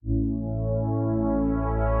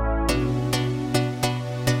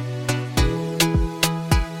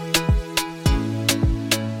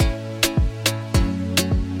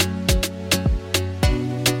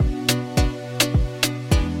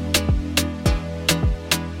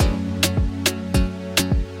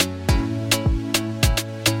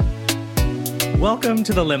Welcome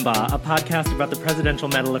to The Limbaugh, a podcast about the Presidential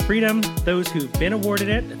Medal of Freedom, those who've been awarded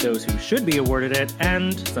it, those who should be awarded it,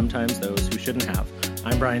 and sometimes those who shouldn't have.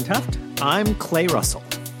 I'm Brian Tuft. I'm Clay Russell.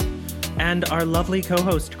 And our lovely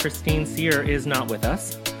co-host, Christine Sear, is not with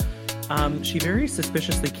us. She very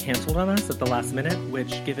suspiciously canceled on us at the last minute,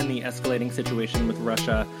 which, given the escalating situation with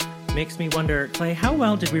Russia, makes me wonder, Clay, how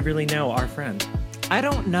well did we really know our friend? I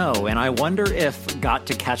don't know, and I wonder if got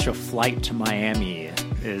to catch a flight to Miami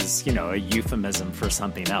is, a euphemism for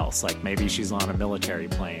something else. Like maybe she's on a military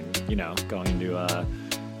plane, going to,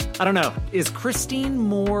 I don't know. Is Christine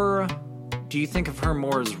more, do you think of her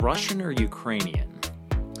more as Russian or Ukrainian?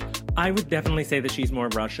 I would definitely say that she's more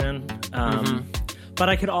Russian. But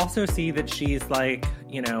I could also see that she's like,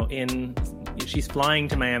 she's flying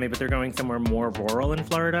to Miami, but they're going somewhere more rural in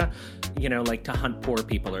Florida, like to hunt poor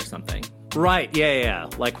people or something. Right. Yeah.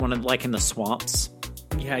 Like in the swamps.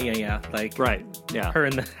 Yeah. Like right. Yeah. Her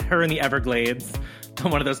in the Everglades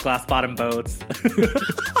on one of those glass bottom boats.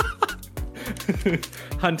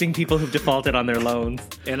 Hunting people who've defaulted on their loans.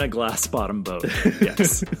 In a glass bottom boat.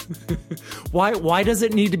 Yes. Why does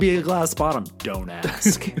it need to be a glass bottom? Don't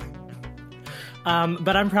ask.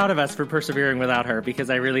 But I'm proud of us for persevering without her because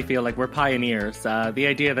I really feel like we're pioneers. The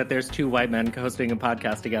idea that there's two white men hosting a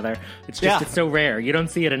podcast together, it's so rare. You don't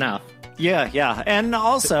see it enough. Yeah. And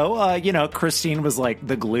also, Christine was like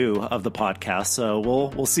the glue of the podcast, so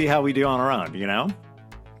we'll see how we do on our own,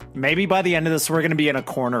 Maybe by the end of this, we're going to be in a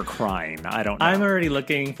corner crying. I don't know. I'm already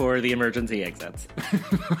looking for the emergency exits.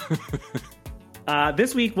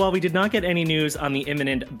 This week, while we did not get any news on the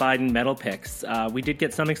imminent Biden medal picks, we did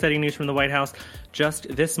get some exciting news from the White House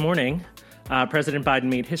just this morning. President Biden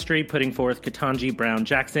made history putting forth Ketanji Brown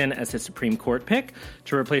Jackson as his Supreme Court pick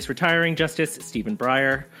to replace retiring Justice Stephen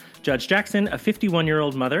Breyer. Judge Jackson, a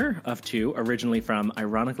 51-year-old mother of two, originally from,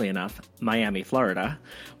 ironically enough, Miami, Florida,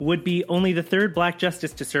 would be only the third black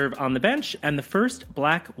justice to serve on the bench and the first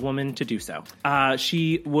black woman to do so.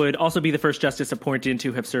 She would also be the first justice appointed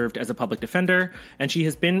to have served as a public defender, and she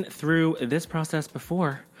has been through this process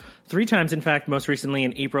before. 3 times, in fact, most recently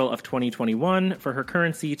in April of 2021 for her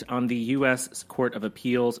current seat on the U.S. Court of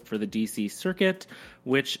Appeals for the D.C. Circuit,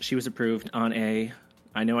 which she was approved on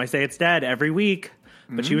I know I say it's dead every week,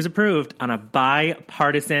 but she was approved on a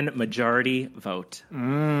bipartisan majority vote.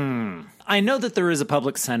 I know that there is a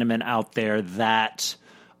public sentiment out there that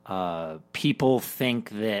people think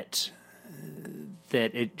that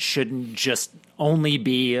it shouldn't just only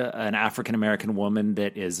be an African-American woman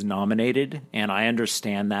that is nominated, and I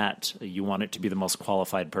understand that you want it to be the most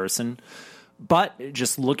qualified person. But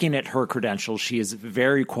just looking at her credentials, she is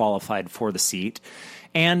very qualified for the seat.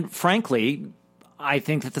 And frankly, I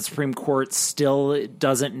think that the Supreme Court still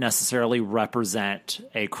doesn't necessarily represent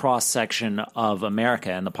a cross-section of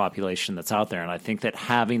America and the population that's out there. And I think that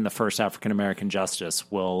having the first African-American justice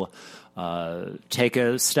will take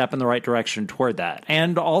a step in the right direction toward that.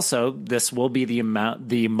 And also, this will be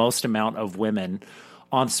the most amount of women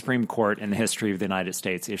on the Supreme Court in the history of the United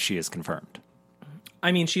States if she is confirmed.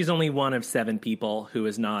 I mean, she's only one of 7 people who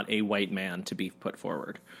is not a white man to be put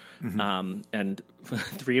forward. And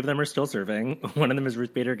 3 of them are still serving. One of them is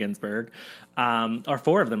Ruth Bader Ginsburg. Or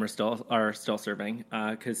 4 of them are still serving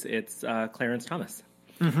because it's Clarence Thomas.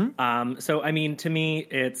 So, I mean, to me,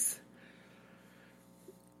 it's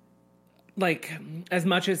like, as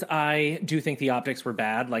much as I do think the optics were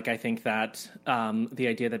bad, like, I think that the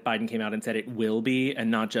idea that Biden came out and said it will be, and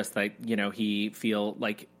not just like,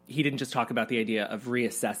 he didn't just talk about the idea of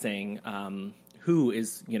reassessing who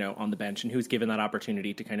is, on the bench and who's given that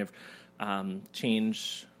opportunity to kind of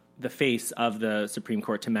change the face of the Supreme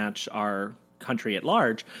Court to match our country at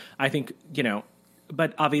large. I think,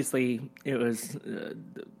 but obviously it was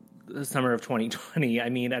the summer of 2020. I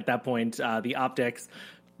mean, at that point, the optics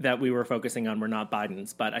that we were focusing on were not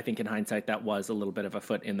Biden's, but I think in hindsight that was a little bit of a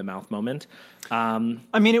foot in the mouth moment. I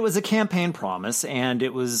mean, it was a campaign promise, and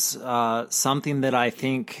it was something that I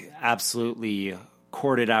think absolutely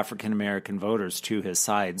courted African-American voters to his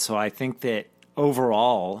side. So I think that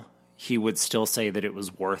overall he would still say that it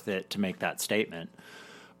was worth it to make that statement.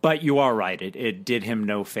 But you are right. It did him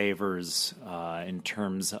no favors in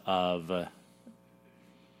terms of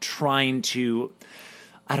trying to,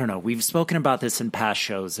 I don't know, we've spoken about this in past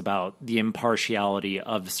shows about the impartiality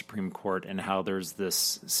of the Supreme Court and how there's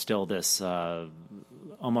this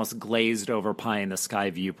almost glazed over pie in the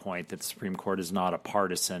sky viewpoint that the Supreme Court is not a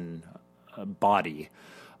partisan body.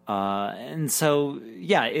 And so,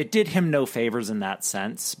 yeah, it did him no favors in that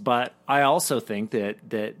sense. But I also think that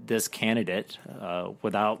this candidate,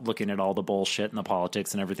 without looking at all the bullshit and the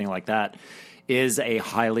politics and everything like that, is a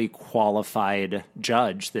highly qualified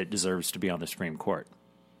judge that deserves to be on the Supreme Court.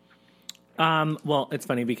 Well, it's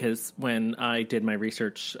funny because when I did my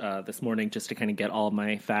research this morning just to kind of get all of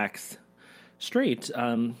my facts straight,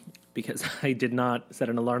 because I did not set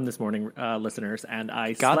an alarm this morning, listeners, and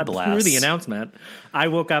I slept through the announcement. I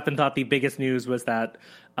woke up and thought the biggest news was that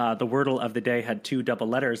the Wordle of the day had 2 double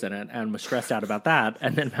letters in it and was stressed out about that,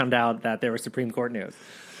 and then found out that there was Supreme Court news.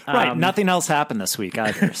 Right. Nothing else happened this week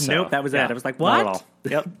either. So, nope, that was it. I was like, what?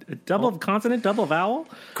 Yep. Double consonant, double vowel?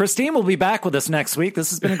 Christine will be back with us next week. This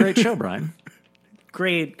has been a great show, Brian.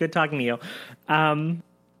 Great. Good talking to you.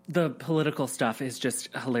 The political stuff is just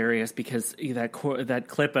hilarious because that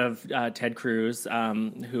clip of Ted Cruz,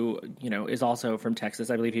 who, is also from Texas.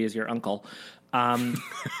 I believe he is your uncle. Are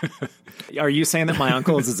you saying that my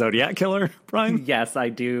uncle is a Zodiac killer, Brian? Yes, I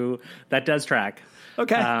do. That does track.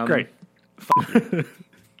 Okay, great.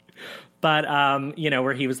 But,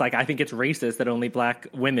 where he was like, I think it's racist that only black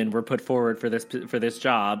women were put forward for this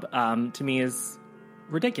job, to me is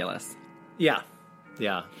ridiculous. Yeah.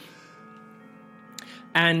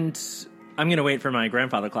 And I'm going to wait for my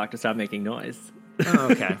grandfather clock to stop making noise. Oh,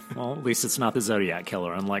 okay. Well, at least it's not the Zodiac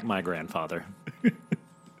killer, unlike my grandfather.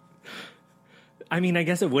 I mean, I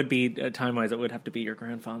guess it would be, time-wise, it would have to be your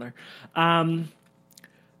grandfather.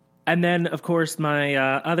 And then, of course, my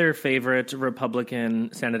other favorite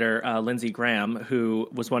Republican Senator, Lindsey Graham, who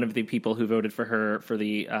was one of the people who voted for her for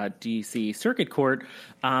the D.C. Circuit Court,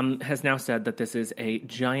 has now said that this is a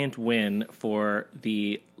giant win for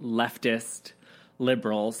the leftist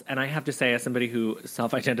liberals. And I have to say, as somebody who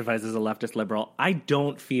self-identifies as a leftist liberal, I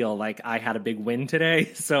don't feel like I had a big win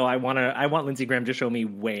today. So I want Lindsey Graham to show me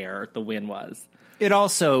where the win was. It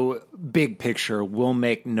also, big picture, will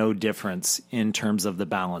make no difference in terms of the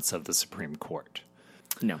balance of the Supreme Court.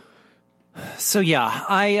 No. So, yeah,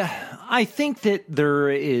 I think that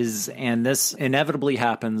there is, and this inevitably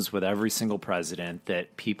happens with every single president,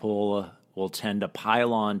 that people will tend to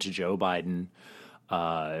pile on to Joe Biden.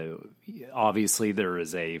 Obviously, there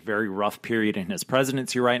is a very rough period in his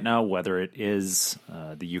presidency right now, whether it is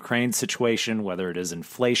the Ukraine situation, whether it is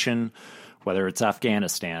inflation, whether it's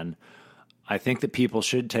Afghanistan. I think that people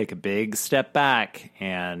should take a big step back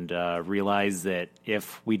and realize that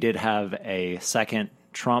if we did have a second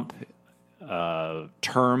Trump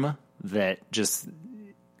term, that just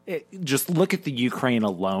look at the Ukraine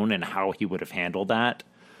alone and how he would have handled that.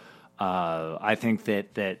 I think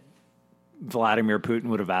that Vladimir Putin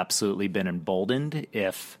would have absolutely been emboldened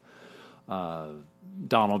if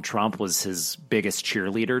Donald Trump was his biggest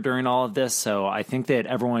cheerleader during all of this. So I think that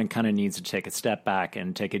everyone kind of needs to take a step back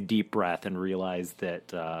and take a deep breath and realize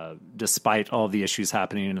that despite all the issues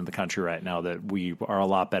happening in the country right now, that we are a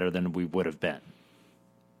lot better than we would have been.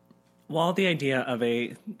 Well, the idea of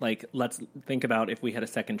let's think about if we had a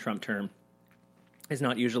second Trump term is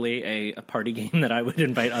not usually a party game that I would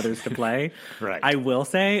invite others to play. Right. I will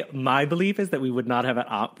say my belief is that we would not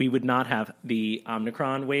have the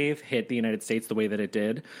Omicron wave hit the United States the way that it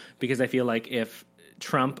did, because I feel like if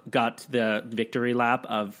Trump got the victory lap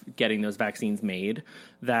of getting those vaccines made,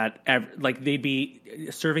 that they'd be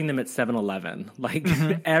serving them at 7-Eleven.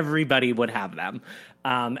 Everybody would have them.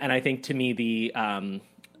 And I think to me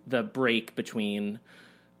the break between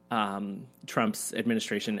Trump's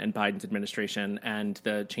administration and Biden's administration and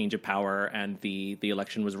the change of power and the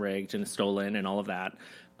election was rigged and stolen and all of that,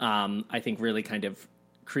 I think really kind of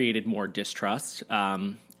created more distrust.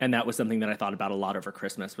 And that was something that I thought about a lot over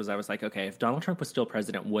Christmas. Was I was like, okay, if Donald Trump was still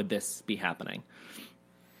president, would this be happening?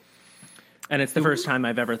 And it's the first time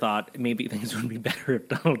I've ever thought maybe things would be better if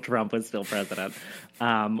Donald Trump was still president,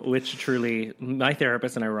 which truly my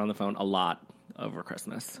therapist and I were on the phone a lot over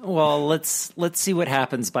Christmas. Well, let's see what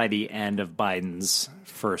happens by the end of Biden's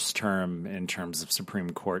first term in terms of Supreme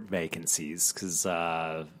Court vacancies, because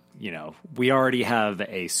we already have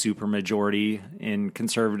a supermajority in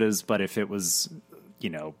conservatives, but if it was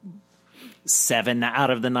 7 out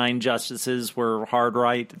of the 9 justices were hard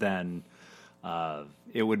right, then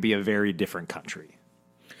it would be a very different country.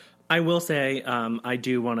 I will say I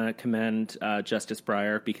do want to commend Justice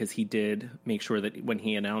Breyer, because he did make sure that when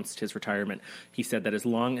he announced his retirement, he said that as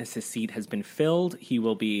long as his seat has been filled, he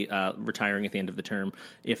will be retiring at the end of the term.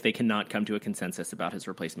 If they cannot come to a consensus about his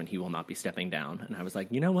replacement, he will not be stepping down. And I was like,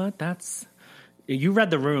 you know what? You read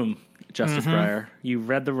the room, Justice Breyer. You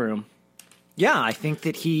read the room. Yeah, I think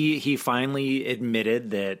that he finally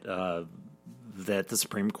admitted that that the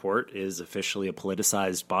Supreme Court is officially a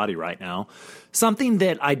politicized body right now. Something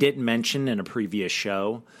that I didn't mention in a previous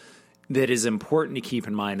show that is important to keep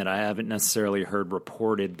in mind that I haven't necessarily heard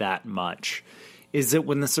reported that much is that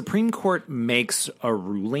when the Supreme Court makes a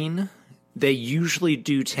ruling, they usually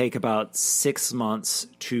do take about 6 months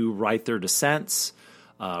to write their dissents.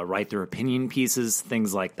 write their opinion pieces,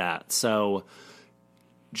 things like that. So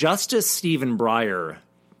Justice Stephen Breyer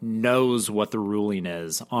knows what the ruling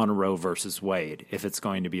is on Roe versus Wade, if it's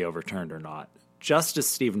going to be overturned or not. Justice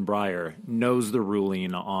Stephen Breyer knows the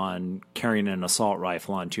ruling on carrying an assault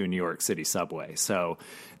rifle onto a New York City subway. So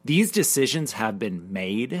these decisions have been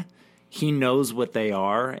made. He knows what they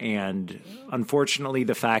are. And unfortunately,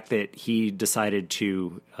 the fact that he decided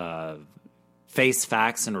to face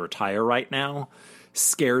facts and retire right now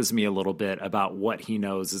scares me a little bit about what he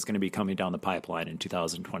knows is going to be coming down the pipeline in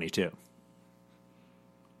 2022.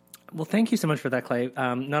 Well, thank you so much for that, Clay.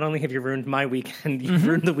 Not only have you ruined my weekend, you've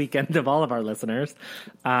ruined the weekend of all of our listeners.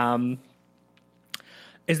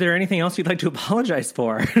 Is there anything else you'd like to apologize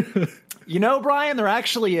for? You know, Brian, there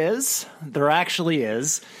actually is. There actually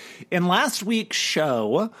is. In last week's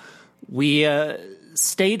show, we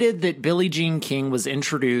stated that Billie Jean King was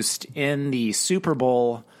introduced in the Super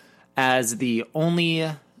Bowl as the only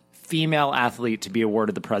female athlete to be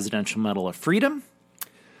awarded the Presidential Medal of Freedom.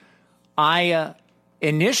 I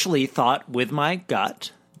initially thought with my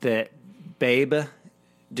gut that Babe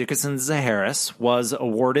Dickerson Zaharis was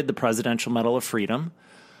awarded the Presidential Medal of Freedom.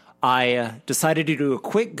 I decided to do a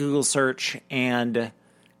quick Google search and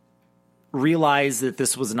realized that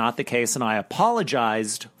this was not the case, and I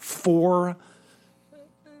apologized for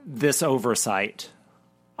this oversight.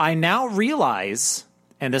 I now realize,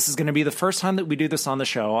 and this is going to be the first time that we do this on the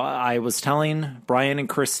show, I was telling Brian and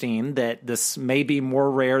Christine that this may be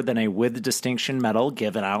more rare than a with distinction medal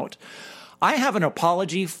given out. I have an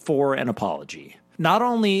apology for an apology. Not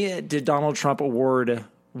only did Donald Trump award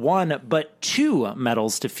one, but two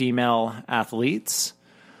medals to female athletes.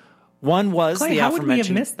 One was Clay, the how would we have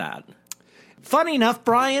aforementioned... missed that? Funny enough,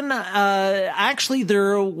 Brian, actually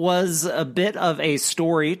there was a bit of a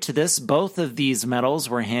story to this. Both of these medals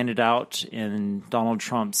were handed out in Donald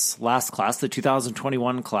Trump's last class, the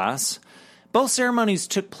 2021 class. Both ceremonies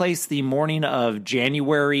took place the morning of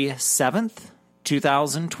January 7th,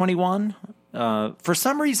 2021. For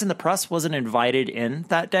some reason, the press wasn't invited in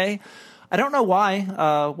that day. I don't know why.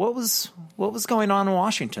 What was going on in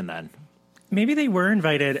Washington then? Maybe they were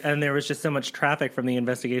invited, and there was just so much traffic from the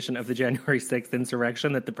investigation of the January 6th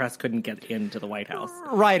insurrection that the press couldn't get into the White House.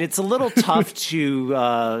 Right. It's a little tough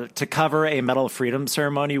to cover a Medal of Freedom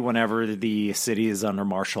ceremony whenever the city is under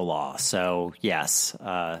martial law. So, yes,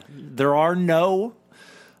 there are no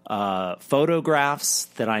photographs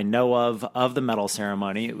that I know of the medal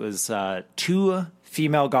ceremony. It was two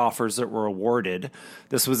female golfers that were awarded.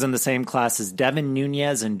 This was in the same class as Devin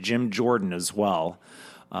Nunes and Jim Jordan as well.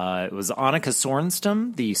 It was Annika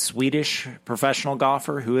Sorenstam, the Swedish professional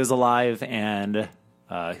golfer who is alive and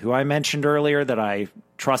who I mentioned earlier that I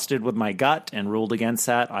trusted with my gut and ruled against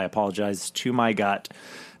that. I apologize to my gut.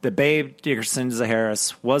 The Babe Dickerson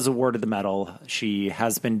Zaharis was awarded the medal. She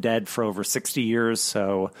has been dead for over 60 years,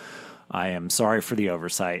 so I am sorry for the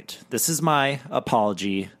oversight. This is my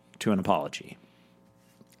apology to an apology.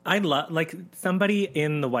 I love, like, somebody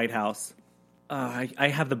in the White House. I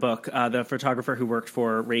have the book, the photographer who worked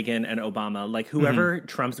for Reagan and Obama. Like, whoever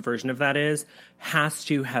Trump's version of that is has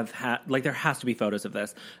to have had, like, there has to be photos of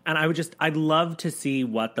this. And I'd love to see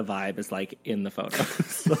what the vibe is like in the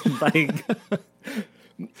photos. Like,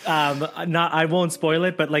 I won't spoil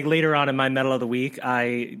it, but like later on in my Medal of the Week,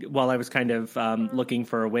 while I was kind of looking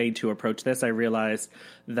for a way to approach this, I realized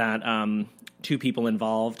that two people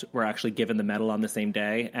involved were actually given the medal on the same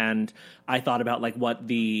day. And I thought about like what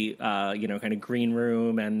the, kind of green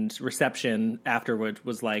room and reception afterward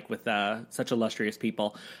was like with such illustrious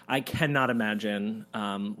people. I cannot imagine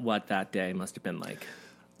what that day must have been like.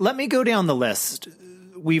 Let me go down the list.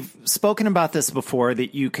 We've spoken about this before,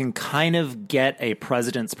 that you can kind of get a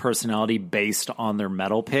president's personality based on their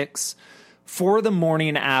medal picks. For the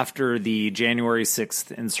morning after the January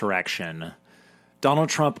 6th insurrection, Donald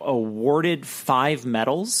Trump awarded 5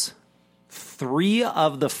 medals. 3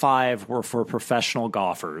 of the 5 were for professional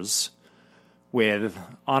golfers, with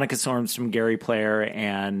Annika Sorenstam, Gary Player,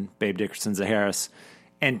 and Babe Dickerson Zaharis.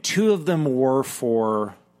 And 2 of them were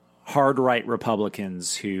for hard right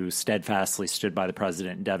Republicans who steadfastly stood by the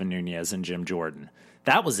president, Devin Nunes and Jim Jordan.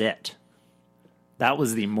 That was it. That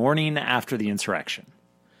was the morning after the insurrection.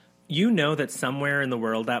 You know that somewhere in the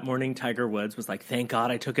world that morning, Tiger Woods was like, thank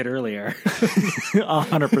God I took it earlier.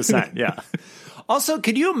 100%, yeah. Also,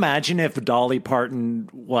 could you imagine if Dolly Parton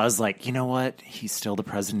was like, you know what, he's still the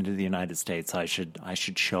president of the United States. I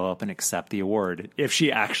should show up and accept the award. If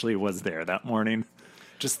she actually was there that morning,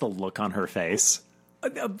 just the look on her face.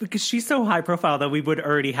 Because she's so high profile that we would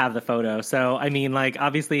already have the photo. So, I mean, like,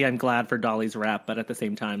 obviously I'm glad for Dolly's rep, but at the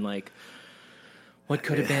same time, like, what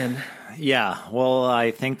could have been. Yeah, well,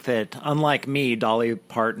 I think that, unlike me, Dolly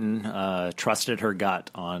Parton trusted her gut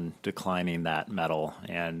on declining that medal,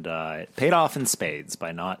 and it paid off in spades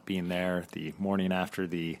by not being there the morning after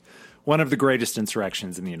one of the greatest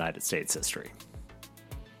insurrections in the United States history.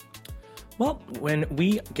 Well, when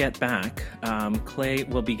we get back, Clay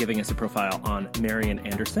will be giving us a profile on Marian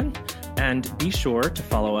Anderson, and be sure to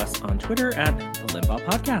follow us on Twitter at the Limbaugh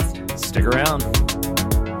Podcast. Stick around.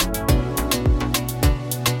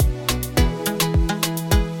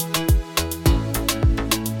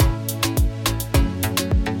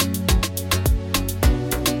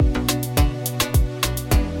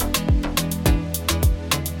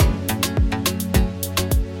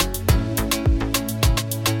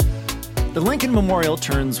 The Lincoln Memorial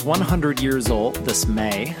turns 100 years old this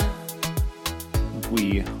May.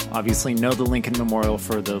 We obviously know the Lincoln Memorial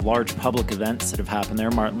for the large public events that have happened there.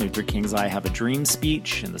 Martin Luther King's I Have a Dream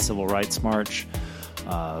speech and the Civil Rights March,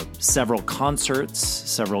 several concerts,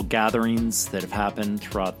 several gatherings that have happened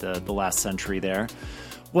throughout the last century there.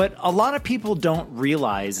 What a lot of people don't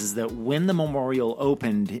realize is that when the memorial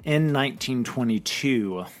opened in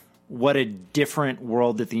 1922, what a different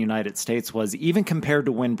world that the United States was, even compared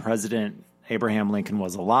to when President Abraham Lincoln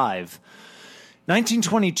was alive.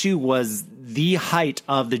 1922 was the height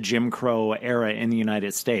of the Jim Crow era in the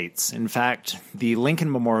United States. In fact, the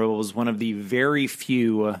Lincoln Memorial was one of the very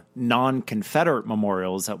few non-Confederate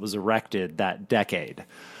memorials that was erected that decade.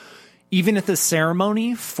 Even at the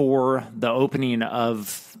ceremony for the opening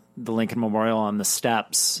of the Lincoln Memorial on the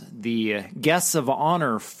steps, the guests of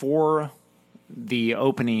honor for the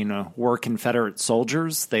opening were Confederate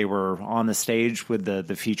soldiers. They were on the stage with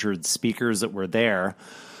the featured speakers that were there.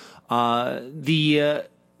 The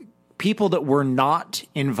people that were not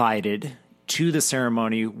invited to the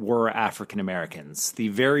ceremony were African Americans. The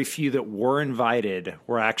very few that were invited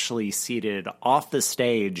were actually seated off the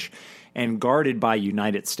stage and guarded by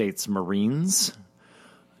United States Marines,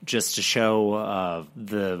 just to show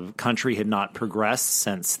the country had not progressed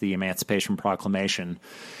since the Emancipation Proclamation.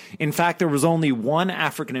 In fact, there was only one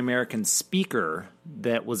African-American speaker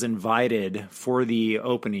that was invited for the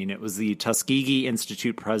opening. It was the Tuskegee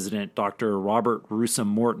Institute president, Dr. Robert Russum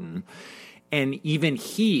Morton, and even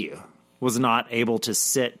he was not able to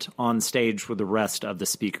sit on stage with the rest of the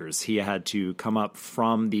speakers. He had to come up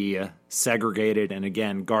from the segregated and,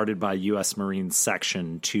 again, guarded by U.S. Marines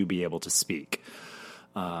section to be able to speak.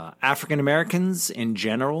 African Americans in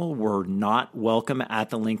general were not welcome at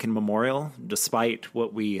the Lincoln Memorial, despite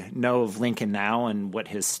what we know of Lincoln now and what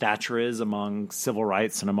his stature is among civil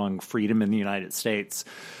rights and among freedom in the United States.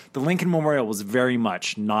 The Lincoln Memorial was very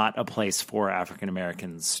much not a place for African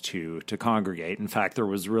Americans to congregate. In fact, there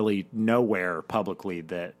was really nowhere publicly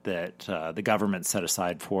that the government set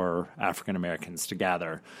aside for African Americans to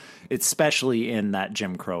gather, especially in that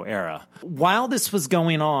Jim Crow era. While this was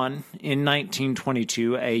going on in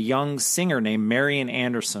 1922, a young singer named Marian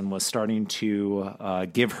Anderson was starting to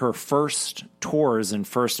give her first tours and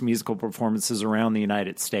first musical performances around the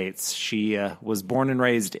United States. She was born and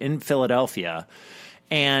raised in Philadelphia.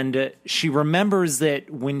 And she remembers that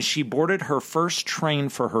when she boarded her first train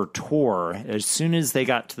for her tour, as soon as they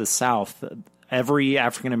got to the South, every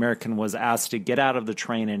African American was asked to get out of the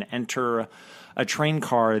train and enter a train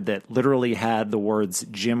car that literally had the words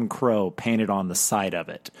Jim Crow painted on the side of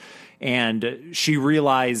it. And she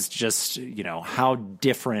realized just, how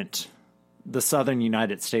different the Southern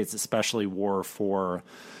United States especially were for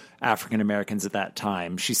African Americans at that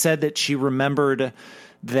time. She said that she remembered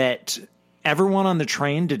that everyone on the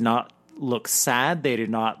train did not look sad. They did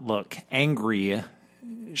not look angry.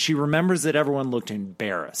 She remembers that everyone looked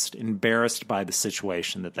embarrassed by the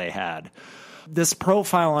situation that they had. This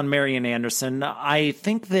profile on Marian Anderson, I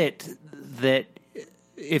think that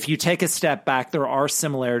if you take a step back, there are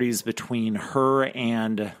similarities between her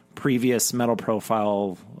and previous medal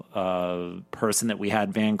profile person that we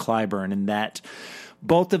had, Van Cliburn, in that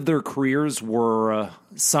both of their careers were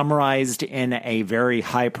summarized in a very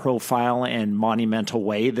high-profile and monumental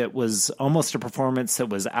way that was almost a performance that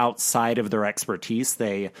was outside of their expertise.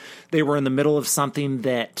 They were in the middle of something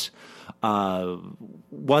that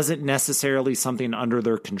wasn't necessarily something under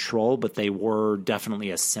their control, but they were definitely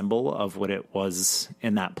a symbol of what it was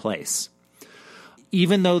in that place.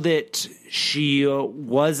 Even though that she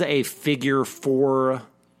was a figure for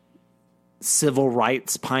civil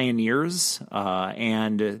rights pioneers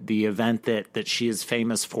and the event that she is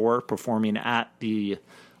famous for, performing at the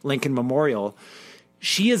Lincoln Memorial,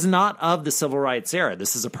 she is not of the civil rights era.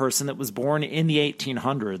 This is a person that was born in the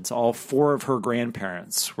 1800s. All four of her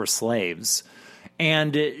grandparents were slaves.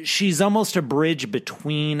 And she's almost a bridge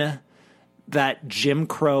between that Jim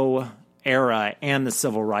Crow era and the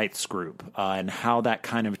civil rights group, and how that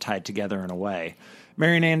kind of tied together in a way.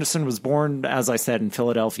 Marian Anderson was born, as I said, in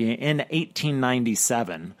Philadelphia in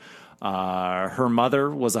 1897. Her mother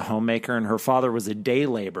was a homemaker and her father was a day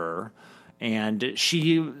laborer. And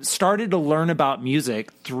she started to learn about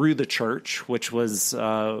music through the church, which was,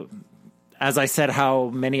 as I said, how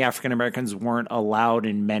many African Americans weren't allowed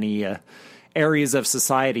in many areas of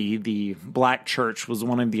society. The black church was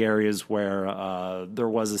one of the areas where there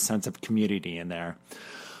was a sense of community in there.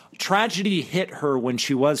 Tragedy hit her when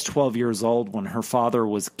she was 12 years old, when her father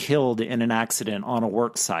was killed in an accident on a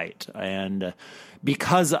work site. And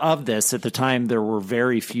because of this, at the time, there were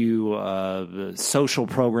very few social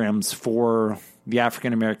programs for the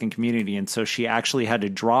African American community. And so she actually had to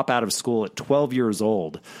drop out of school at 12 years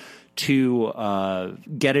old to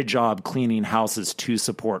get a job cleaning houses to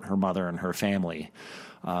support her mother and her family.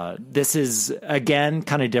 This is, again,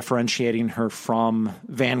 kind of differentiating her from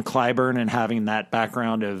Van Cliburn and having that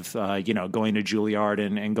background of, going to Juilliard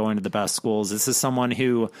and going to the best schools. This is someone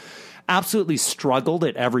who absolutely struggled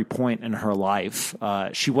at every point in her life.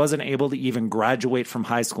 She wasn't able to even graduate from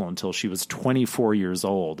high school until she was 24 years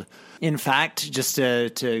old. In fact, just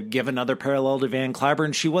to give another parallel to Van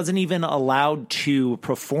Cliburn, she wasn't even allowed to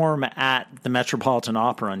perform at the Metropolitan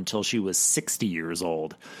Opera until she was 60 years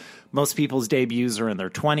old. Most people's debuts are in their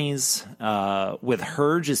 20s. With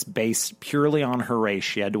her, just based purely on her race,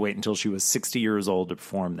 she had to wait until she was 60 years old to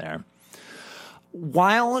perform there.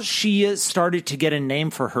 While she started to get a name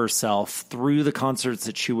for herself through the concerts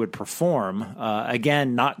that she would perform,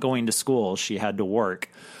 again, not going to school, she had to work,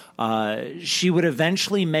 she would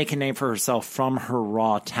eventually make a name for herself from her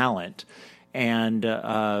raw talent and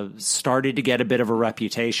started to get a bit of a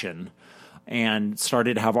reputation and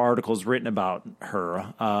started to have articles written about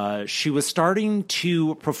her. She was starting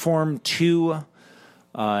to perform to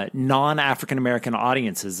non-African-American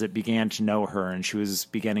audiences that began to know her, and she was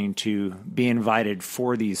beginning to be invited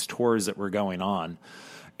for these tours that were going on.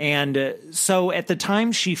 And so at the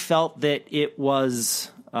time, she felt that it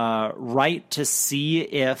was right to see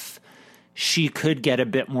if she could get a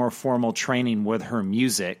bit more formal training with her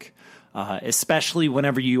music. Especially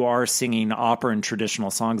whenever you are singing opera and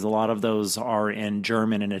traditional songs. A lot of those are in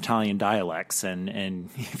German and Italian dialects, and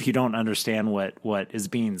if you don't understand what is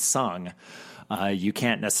being sung, you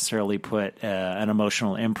can't necessarily put an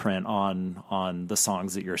emotional imprint on the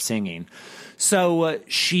songs that you're singing. So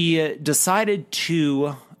she decided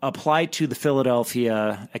to apply to the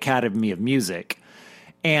Philadelphia Academy of Music.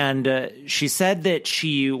 And she said that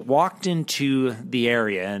she walked into the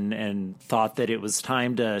area and thought that it was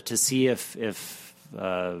time to see if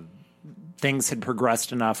things had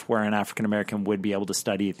progressed enough where an African-American would be able to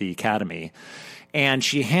study at the academy. And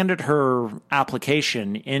she handed her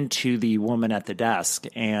application into the woman at the desk,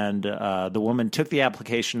 and the woman took the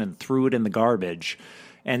application and threw it in the garbage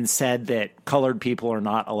and said that colored people are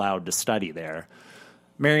not allowed to study there.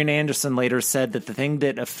 Marian Anderson later said that the thing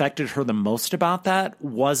that affected her the most about that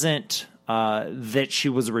wasn't that she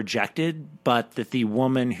was rejected, but that the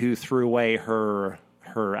woman who threw away her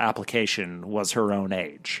application was her own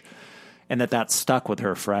age, and that stuck with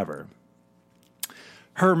her forever.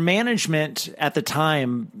 Her management at the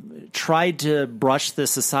time tried to brush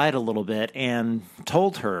this aside a little bit and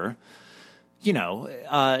told her,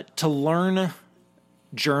 to learn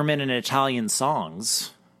German and Italian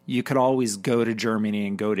songs, you could always go to Germany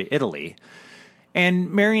and go to Italy.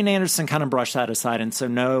 And Marian Anderson kind of brushed that aside and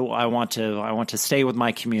said, no, I want to stay with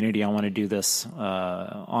my community. I want to do this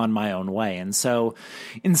on my own way. And so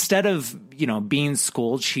instead of, being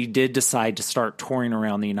schooled, she did decide to start touring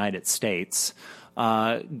around the United States.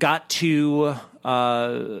 Got to,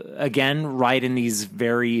 again, write in these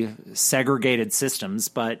very segregated systems,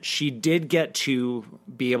 but she did get to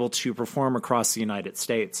be able to perform across the United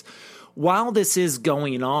States. While this is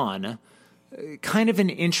going on, kind of an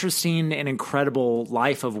interesting and incredible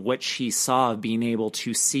life of what she saw, being able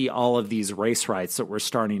to see all of these race riots that were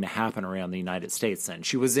starting to happen around the United States then.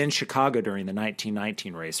 She was in Chicago during the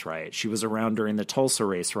 1919 race riot. She was around during the Tulsa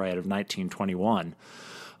race riot of 1921.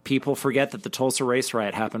 People forget that the Tulsa race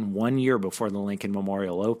riot happened 1 year before the Lincoln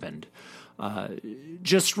Memorial opened.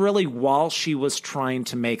 Just really while she was trying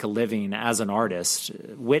to make a living as an artist,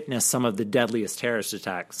 witnessed some of the deadliest terrorist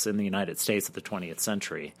attacks in the United States of the 20th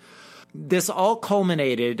century. This all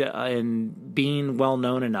culminated in being well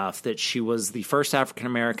known enough that she was the first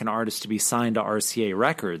African-American artist to be signed to RCA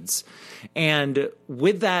Records. And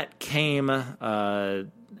with that came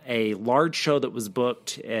a large show that was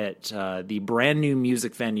booked at the brand new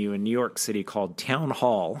music venue in New York City called Town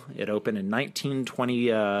Hall. It opened in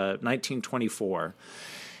 1924.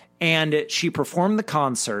 And she performed the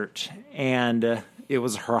concert, and it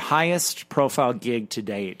was her highest profile gig to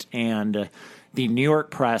date, and the New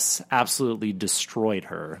York press absolutely destroyed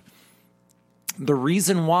her. The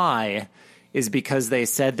reason why is because they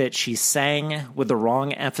said that she sang with the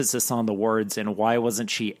wrong emphasis on the words, and why wasn't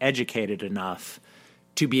she educated enough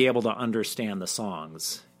to be able to understand the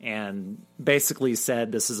songs, and basically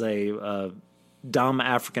said this is a dumb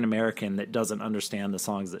African-American that doesn't understand the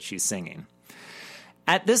songs that she's singing.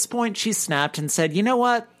 At this point, she snapped and said, you know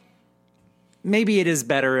what? Maybe it is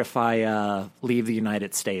better if I leave the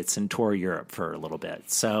United States and tour Europe for a little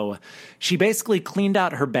bit. So she basically cleaned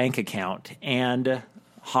out her bank account and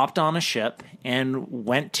hopped on a ship and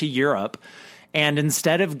went to Europe. And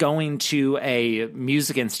instead of going to a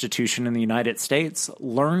music institution in the United States,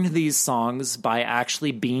 learned these songs by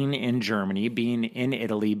actually being in Germany, being in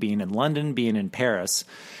Italy, being in London, being in Paris.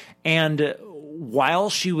 And while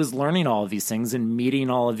she was learning all of these things and meeting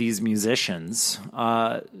all of these musicians,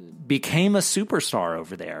 became a superstar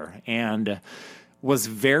over there and was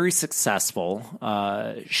very successful.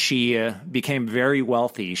 She became very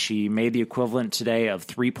wealthy. She made the equivalent today of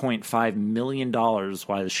 $3.5 million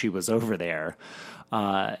while she was over there.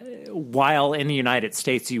 While in the United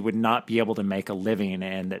States, you would not be able to make a living,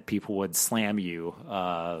 and that people would slam you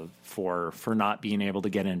for not being able to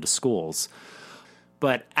get into schools.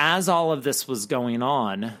 But as all of this was going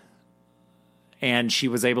on, and she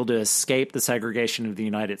was able to escape the segregation of the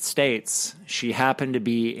United States, she happened to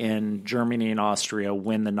be in Germany and Austria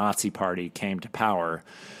when the Nazi Party came to power.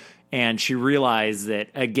 And she realized that,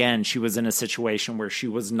 again, she was in a situation where she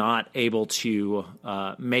was not able to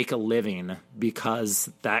make a living because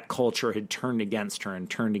that culture had turned against her and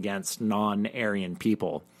turned against non-Aryan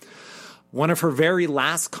people. One of her very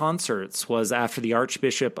last concerts was after the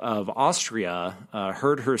Archbishop of Austria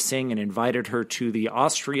heard her sing and invited her to the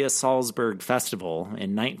Austria Salzburg Festival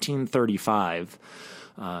in 1935.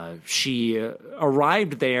 She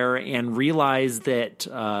arrived there and realized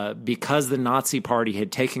that because the Nazi Party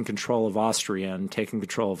had taken control of Austria and taken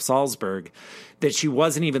control of Salzburg, that she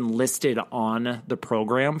wasn't even listed on the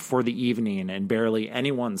program for the evening, and barely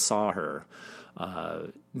anyone saw her.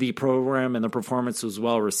 The program and the performance was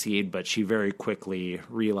well received, but she very quickly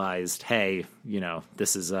realized, hey,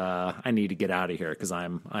 this is, I need to get out of here because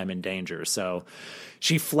I'm in danger. So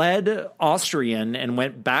she fled Austrian and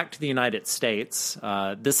went back to the United States.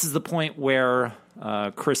 This is the point where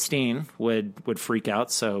Christine would freak out.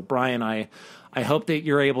 So Brian, I hope that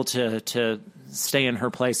you're able to stay in her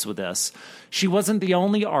place with this. She wasn't the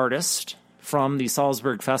only artist from the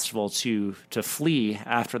Salzburg Festival to flee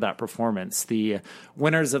after that performance. The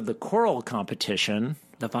winners of the choral competition,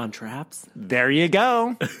 the Von Trapps. There you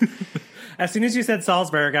go. As soon as you said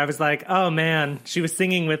Salzburg, I was like, oh man, she was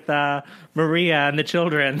singing with Maria and the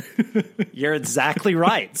children. You're exactly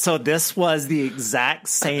right. So this was the exact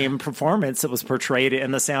same performance that was portrayed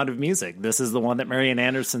in The Sound of Music. This is the one that Marian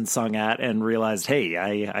Anderson sung at and realized, hey,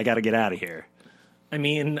 I got to get out of here. I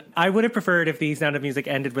mean, I would have preferred if The Sound of Music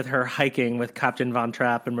ended with her hiking with Captain Von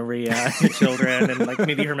Trapp and Maria and the children and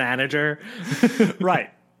maybe her manager. Right.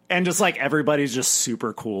 And just everybody's just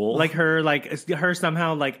super cool. Her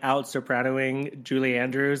somehow out sopranoing Julie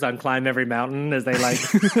Andrews on Climb Every Mountain as they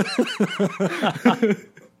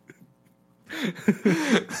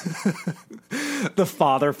the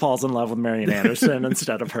father falls in love with Marian Anderson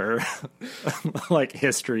instead of her.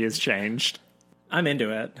 History has changed. I'm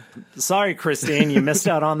into it. Sorry, Christine, you missed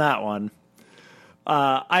out on that one.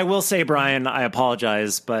 I will say, Brian, I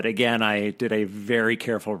apologize, but again, I did a very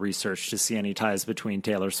careful research to see any ties between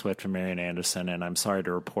Taylor Swift and Marian Anderson, and I'm sorry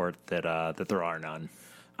to report that there are none.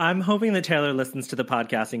 I'm hoping that Taylor listens to the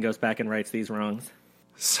podcast and goes back and rights these wrongs.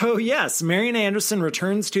 So yes, Marian Anderson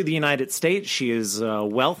returns to the United States. She is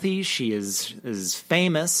wealthy. She is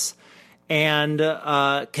famous. And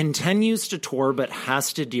continues to tour, but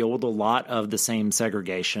has to deal with a lot of the same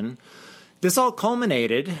segregation. This all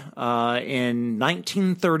culminated in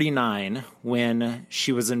 1939 when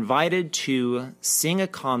she was invited to sing a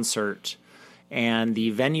concert, and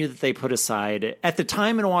the venue that they put aside at the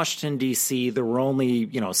time in Washington, D.C., there were only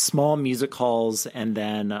small music halls and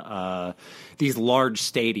then these large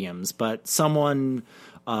stadiums. But someone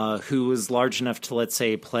who was large enough to, let's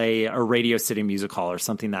say, play a Radio City Music Hall or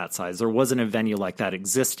something that size. There wasn't a venue like that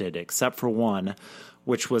existed except for one,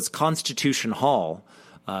 which was Constitution Hall.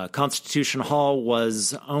 Constitution Hall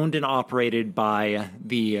was owned and operated by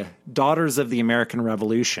the Daughters of the American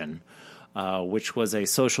Revolution, which was a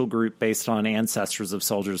social group based on ancestors of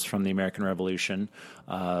soldiers from the American Revolution.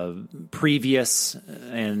 Previous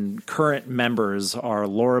and current members are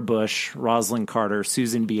Laura Bush, Rosalind Carter,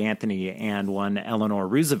 Susan B. Anthony, and one Eleanor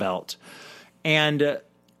Roosevelt. And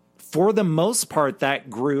For the most part, that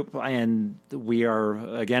group, and we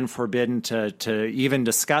are, again, forbidden to even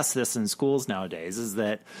discuss this in schools nowadays, is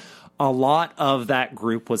that a lot of that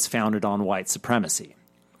group was founded on white supremacy.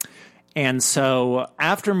 And so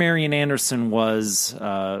after Marian Anderson was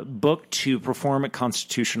booked to perform at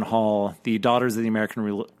Constitution Hall, the Daughters of the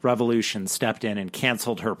American Revolution stepped in and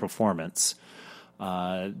canceled her performance.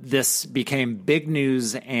 This became big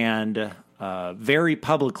news, and very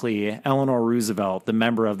publicly, Eleanor Roosevelt, the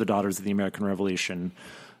member of the Daughters of the American Revolution,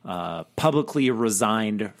 publicly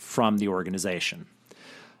resigned from the organization.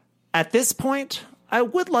 At this point, I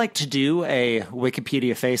would like to do a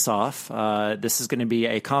Wikipedia face-off. This is going to be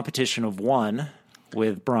a competition of one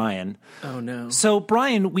with Brian. Oh, no. So,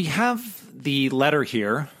 Brian, we have the letter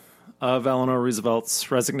here of Eleanor Roosevelt's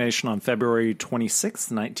resignation on February 26th,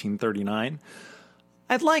 1939.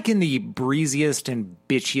 I'd like in the breeziest and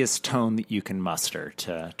bitchiest tone that you can muster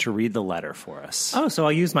to read the letter for us. Oh, so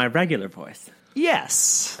I'll use my regular voice.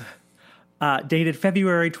 Yes. Dated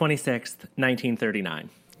February 26th, 1939.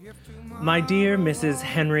 My dear Mrs.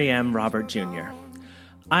 Henry M. Robert, Jr.,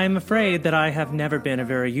 I am afraid that I have never been a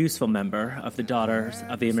very useful member of the Daughters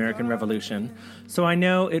of the American Revolution, so I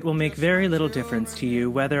know it will make very little difference to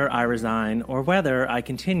you whether I resign or whether I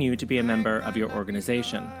continue to be a member of your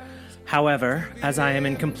organization. However, as I am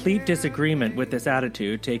in complete disagreement with this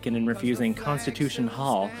attitude taken in refusing Constitution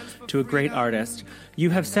Hall to a great artist,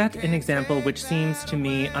 you have set an example which seems to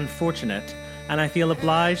me unfortunate, and I feel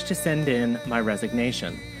obliged to send in my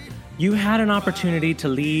resignation. You had an opportunity to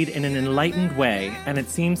lead in an enlightened way, and it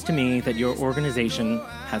seems to me that your organization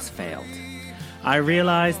has failed. I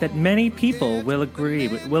realize that many people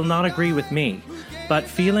will not agree with me, but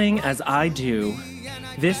feeling as I do,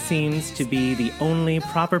 this seems to be the only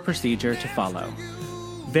proper procedure to follow.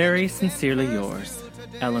 Very sincerely yours,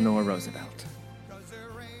 Eleanor Roosevelt.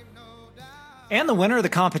 And the winner of the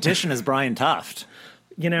competition is Brian Tuft.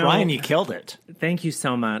 You know, Brian, you killed it. Thank you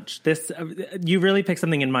so much. You really picked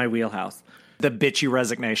something in my wheelhouse. The bitchy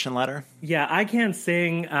resignation letter? Yeah, I can't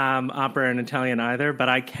sing opera in Italian either, but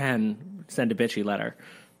I can send a bitchy letter.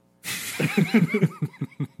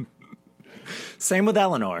 Same with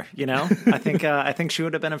Eleanor, you know? I think she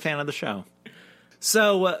would have been a fan of the show.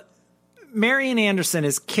 So, Marian Anderson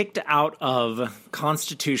is kicked out of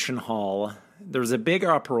Constitution Hall. There's a big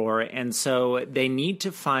uproar, and so they need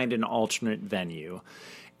to find an alternate venue.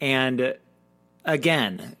 And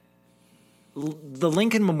again, the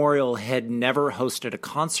Lincoln Memorial had never hosted a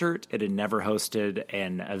concert. It had never hosted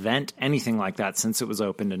an event, anything like that, since it was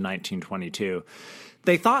opened in 1922.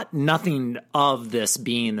 They thought nothing of this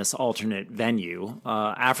being this alternate venue.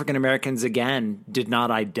 African Americans, again, did not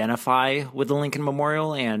identify with the Lincoln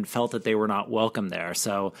Memorial and felt that they were not welcome there.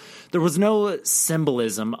 So there was no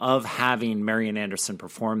symbolism of having Marian Anderson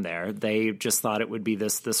perform there. They just thought it would be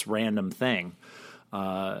this random thing.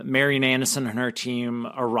 Marian Anderson and her team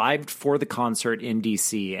arrived for the concert in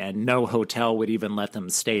D.C., and no hotel would even let them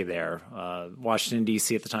stay there. Washington,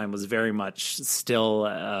 D.C. at the time was very much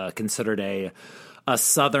still considered a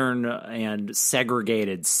southern and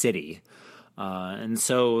segregated city. And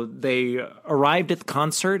so they arrived at the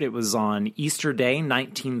concert. It was on Easter Day,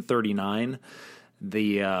 1939.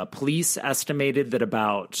 The police estimated that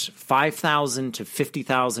about 5,000 to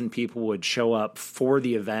 50,000 people would show up for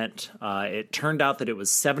the event. It turned out that it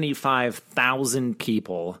was 75,000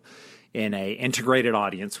 people in an integrated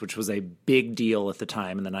audience, which was a big deal at the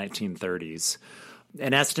time in the 1930s.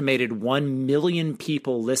 An estimated 1 million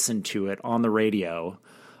people listened to it on the radio.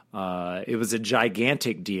 It was a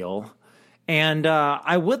gigantic deal. And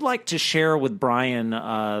I would like to share with Brian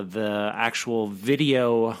the actual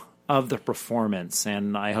video of the performance,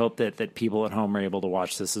 and I hope that people at home are able to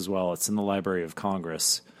watch this as well. It's in the Library of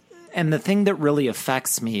Congress. And the thing that really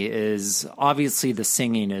affects me is obviously the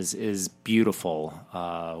singing is beautiful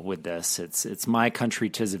with this. It's My Country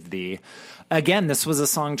 'Tis of Thee. Again, this was a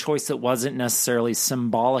song choice that wasn't necessarily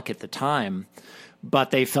symbolic at the time,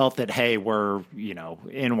 but they felt that, hey, we're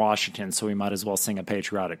in Washington, so we might as well sing a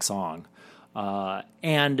patriotic song.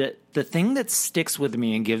 And the thing that sticks with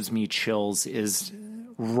me and gives me chills is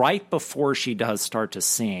right before she does start to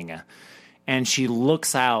sing, and she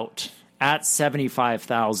looks out at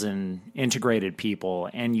 75,000 integrated people,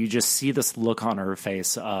 and you just see this look on her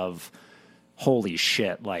face of, holy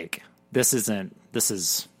shit, like, this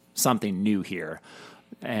is something new here.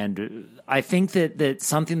 And I think that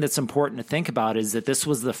something that's important to think about is that this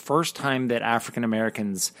was the first time that African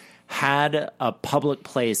Americans had a public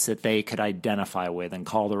place that they could identify with and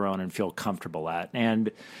call their own and feel comfortable at.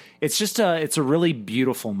 And it's just it's a really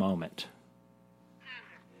beautiful moment.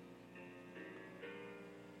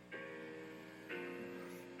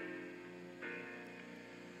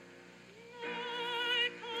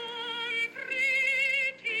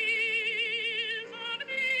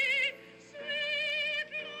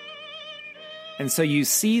 And so you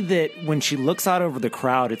see that when she looks out over the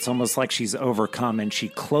crowd, it's almost like she's overcome, and she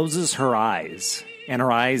closes her eyes, and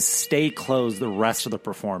her eyes stay closed the rest of the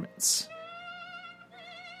performance.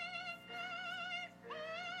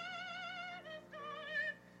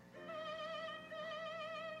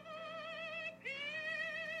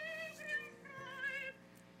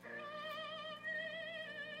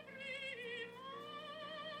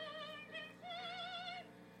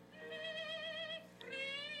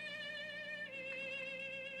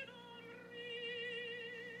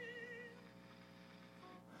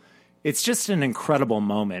 It's just an incredible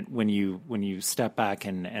moment when you step back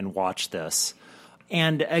and watch this.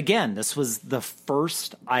 And again, this was the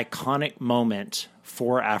first iconic moment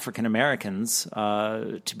for African Americans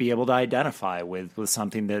to be able to identify with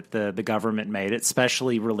something that the government made,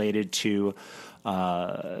 especially related to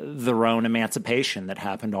their own emancipation that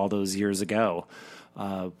happened all those years ago.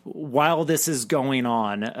 While this is going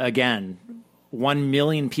on, again, 1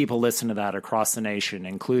 million people listen to that across the nation,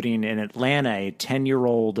 including in Atlanta, a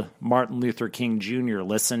 10-year-old Martin Luther King Jr.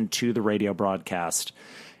 listened to the radio broadcast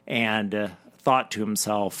and thought to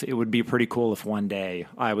himself, it would be pretty cool if one day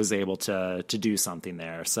I was able to do something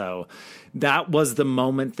there. So that was the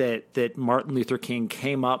moment that Martin Luther King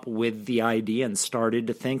came up with the idea and started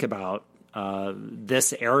to think about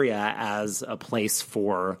this area as a place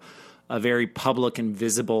for a very public and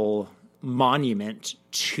visible monument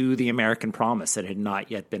to the American promise that had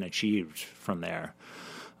not yet been achieved from there.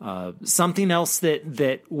 Something else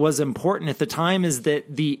that was important at the time is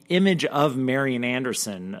that the image of Marian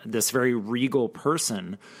Anderson, this very regal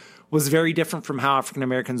person, was very different from how African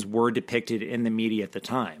Americans were depicted in the media at the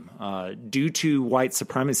time. Due to white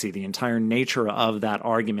supremacy, the entire nature of that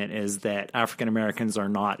argument is that African Americans are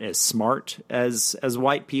not as smart as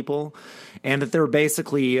white people, and that they're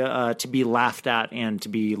basically to be laughed at and to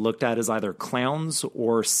be looked at as either clowns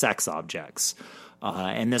or sex objects.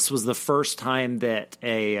 And this was the first time that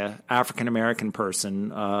a African American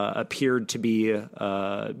person appeared to be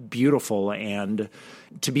beautiful and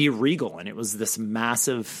to be regal. And it was this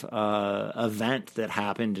massive event that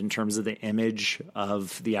happened in terms of the image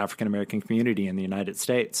of the African American community in the United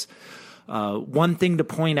States. One thing to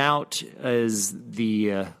point out is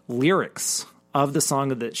the lyrics of the song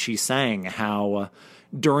that she sang, how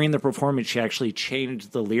during the performance she actually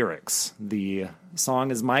changed the lyrics. The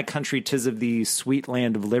song is "My country, 'tis of thee, sweet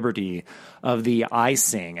land of liberty, of thee I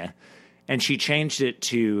sing." And she changed it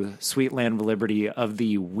to "Sweet land of liberty, of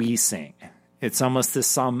thee we sing." It's almost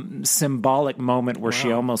this symbolic moment where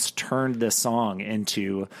she almost turned this song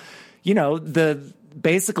into,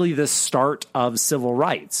 basically the start of civil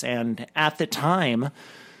rights. And at the time,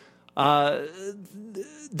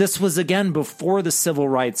 this was, again, before the civil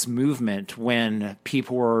rights movement, when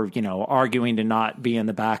people were, arguing to not be in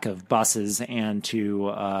the back of buses and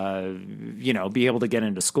to, be able to get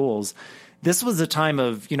into schools. This was a time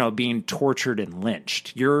of, being tortured and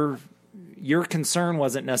lynched. Your concern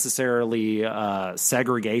wasn't necessarily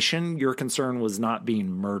segregation. Your concern was not being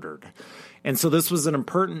murdered. And so this was an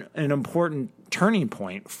important turning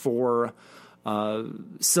point for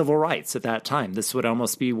civil rights at that time. This would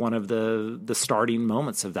almost be one of the starting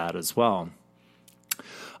moments of that as well.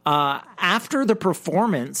 After the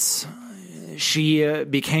performance, she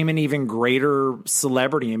became an even greater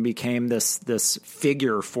celebrity and became this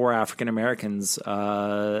figure for African Americans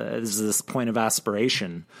as this point of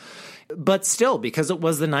aspiration. But still, because it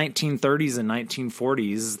was the 1930s and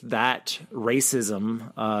 1940s, that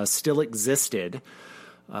racism still existed.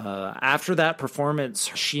 After that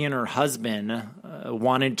performance, she and her husband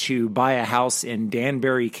wanted to buy a house in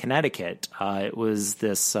Danbury, Connecticut. It was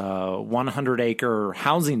this 100-acre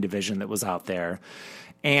housing division that was out there.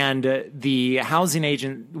 And the housing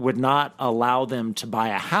agent would not allow them to buy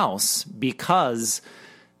a house because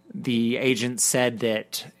the agent said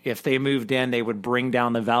that if they moved in, they would bring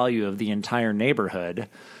down the value of the entire neighborhood.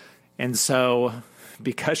 And so,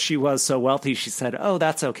 because she was so wealthy, she said, "Oh,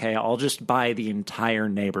 that's okay. I'll just buy the entire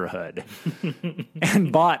neighborhood,"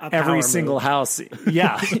 and bought every single house,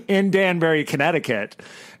 in Danbury, Connecticut,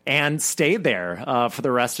 and stayed there for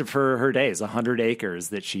the rest of her days. 100 acres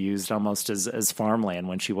that she used almost as farmland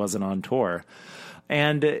when she wasn't on tour.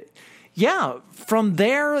 And from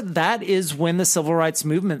there, that is when the civil rights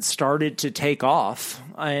movement started to take off,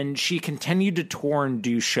 and she continued to tour and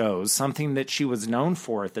do shows, something that she was known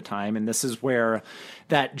for at the time. And this is where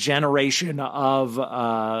that generation of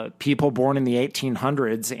people born in the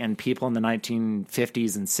 1800s and people in the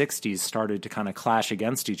 1950s and 60s started to kind of clash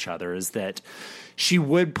against each other, is that she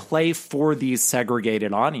would play for these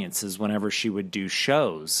segregated audiences whenever she would do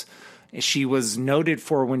shows. She was noted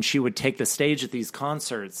for, when she would take the stage at these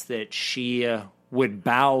concerts, that she would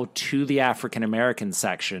bow to the African American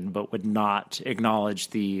section, but would not acknowledge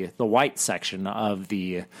the white section of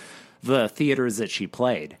the theaters that she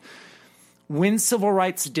played. When civil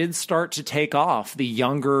rights did start to take off, the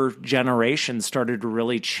younger generation started to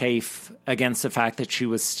really chafe against the fact that she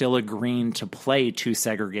was still agreeing to play to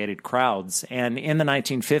segregated crowds. And in the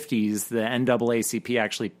 1950s, the NAACP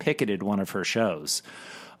actually picketed one of her shows,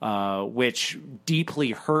 which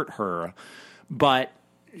deeply hurt her. But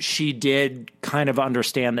she did kind of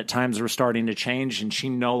understand that times were starting to change, and she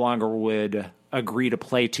no longer would agree to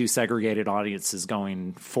play to segregated audiences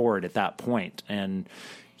going forward at that point. And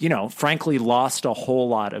frankly, lost a whole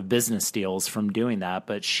lot of business deals from doing that,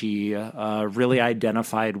 but she really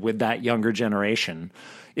identified with that younger generation.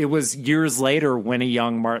 It was years later when a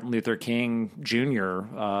young Martin Luther King Jr.,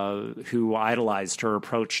 who idolized her,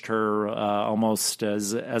 approached her almost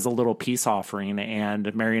as a little peace offering,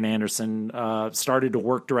 and Marian Anderson started to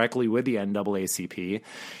work directly with the NAACP.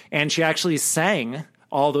 And she actually sang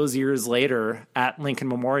all those years later at Lincoln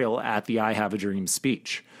Memorial at the I Have a Dream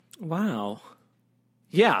speech. Wow.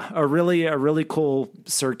 Yeah, a really cool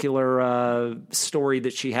circular story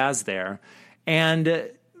that she has there.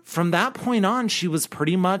 And from that point on, she was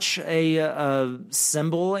pretty much a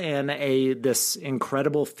symbol and this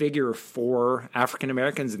incredible figure for African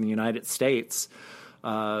Americans in the United States.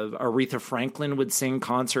 Aretha Franklin would sing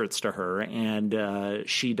concerts to her, and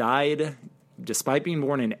she died, despite being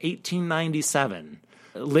born in 1897,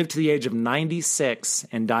 lived to the age of 96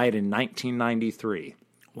 and died in 1993.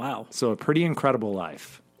 Wow. So a pretty incredible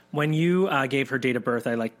life. When you gave her date of birth,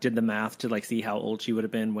 I did the math to see how old she would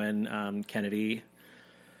have been when Kennedy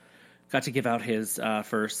got to give out his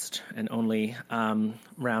first and only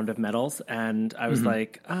round of medals. And I was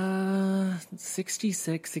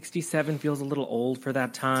 66, 67 feels a little old for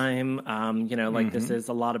that time. This is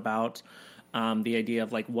a lot about the idea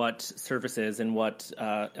of what services and what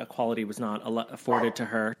equality was not afforded to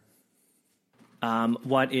her.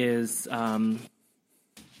 What is...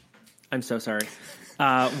 I'm so sorry.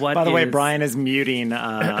 By the way, Brian is muting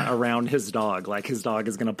around his dog. His dog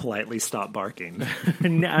is going to politely stop barking.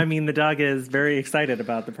 I mean, the dog is very excited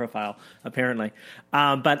about the profile, apparently.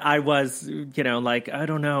 But I was, I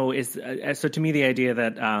don't know. So to me, the idea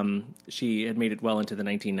that she had made it well into the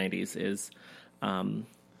 1990s is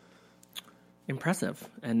impressive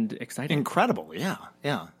and exciting. Incredible,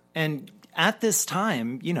 yeah. And at this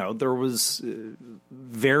time, there was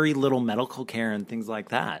very little medical care and things like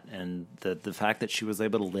that. And the fact that she was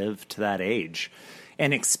able to live to that age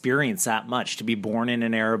and experience that much, to be born in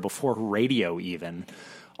an era before radio even,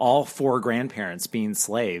 all four grandparents being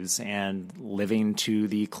slaves and living to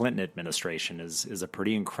the Clinton administration is a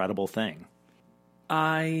pretty incredible thing.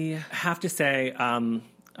 I have to say,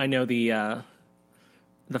 I know the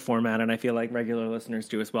format, and I feel like regular listeners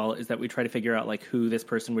do as well, is that we try to figure out who this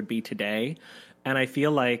person would be today. And I feel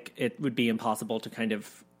like it would be impossible to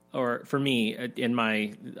or for me, in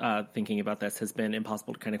my thinking about this, has been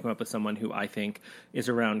impossible to come up with someone who I think is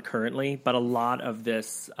around currently. But a lot of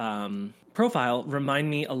this profile remind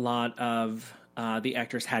me a lot of the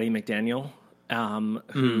actress Hattie McDaniel,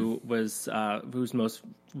 who's most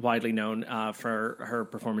widely known for her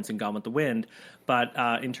performance in Gone with the Wind.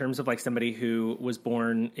 But in terms of somebody who was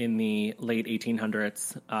born in the late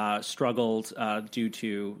 1800s, struggled due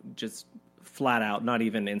to just flat out, not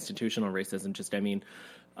even institutional racism,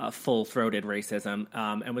 full-throated racism,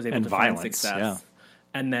 and was able to find success. Yeah.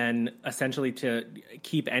 And then essentially to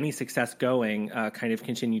keep any success going, kind of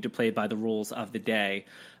continued to play by the rules of the day,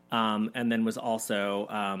 and then was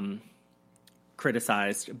also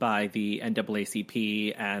criticized by the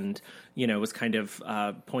NAACP and, was kind of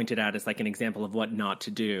pointed out as an example of what not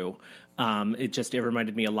to do. It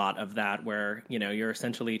reminded me a lot of that, where, you're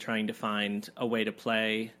essentially trying to find a way to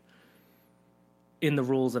play in the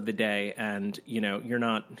rules of the day, and, you're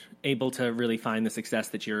not able to really find the success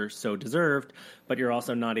that you're so deserved, but you're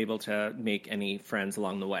also not able to make any friends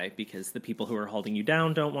along the way, because the people who are holding you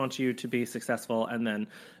down don't want you to be successful, and then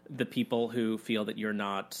the people who feel that you're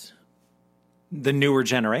not... The newer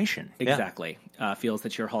generation. Exactly. Feels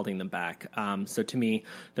that you're holding them back. So to me,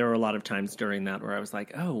 there were a lot of times during that where I was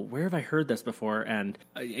like, oh, where have I heard this before? And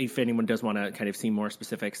if anyone does want to kind of see more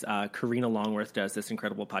specifics, Karina Longworth does this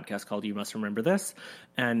incredible podcast called You Must Remember This.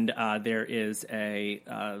 And there is a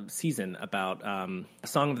season about a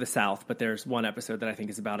Song of the South, but there's one episode that I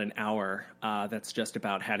think is about an hour that's just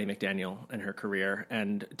about Hattie McDaniel and her career.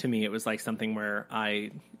 And to me, it was something where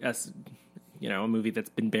a movie that's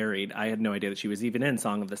been buried. I had no idea that she was even in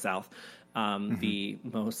Song of the South, the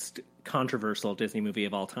most controversial Disney movie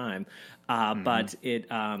of all time. But it...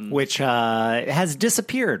 which has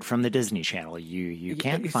disappeared from the Disney Channel. You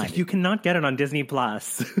can't find it. You cannot get it on Disney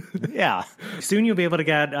Plus. Yeah. Soon you'll be able to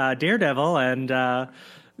get Daredevil and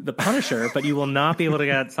The Punisher, but you will not be able to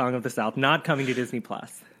get Song of the South, not coming to Disney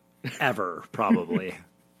Plus. Ever, probably.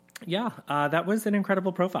 Yeah, that was an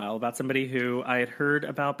incredible profile about somebody who I had heard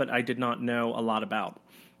about, but I did not know a lot about.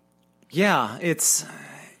 Yeah,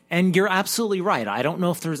 and you're absolutely right. I don't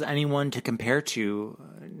know if there's anyone to compare to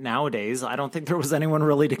nowadays. I don't think there was anyone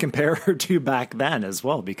really to compare her to back then as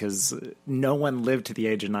well, because no one lived to the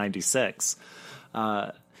age of 96.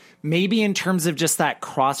 Maybe in terms of just that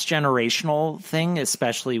cross-generational thing,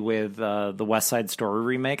 especially with the West Side Story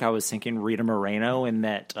remake, I was thinking Rita Moreno, in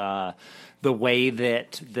that the way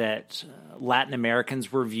that Latin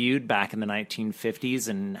Americans were viewed back in the 1950s,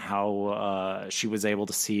 and how she was able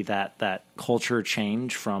to see that culture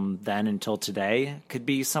change from then until today could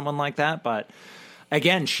be someone like that. But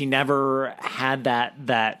again, she never had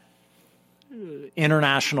that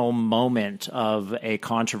international moment of a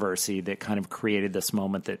controversy that kind of created this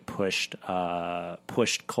moment that pushed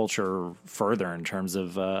culture further in terms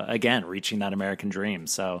of again reaching that American dream.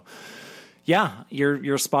 So yeah,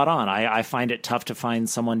 you're spot on. I find it tough to find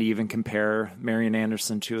someone to even compare Marian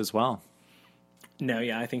Anderson to as well. No,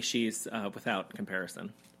 yeah, I think she's without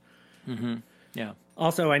comparison. Mm-hmm. Yeah.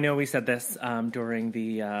 Also, I know we said this during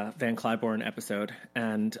the Van Cliburn episode,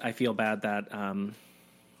 and I feel bad that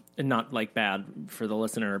not like bad for the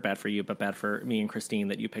listener or bad for you, but bad for me and Christine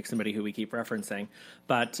that you pick somebody who we keep referencing.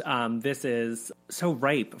 But this is so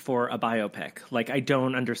ripe for a biopic. Like, I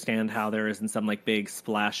don't understand how there isn't some like big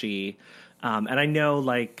splashy. And I know,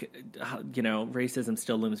 racism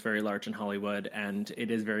still looms very large in Hollywood, and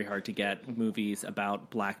it is very hard to get movies about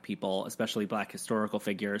Black people, especially Black historical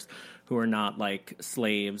figures who are not like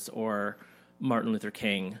slaves or Martin Luther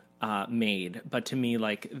King made. But to me,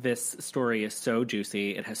 like, this story is so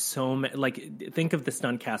juicy. It has so many, like, think of the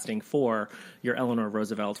stunt casting for your Eleanor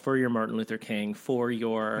Roosevelt, for your Martin Luther King, for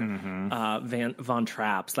your Von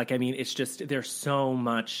Trapps. Like, I mean, it's just, there's so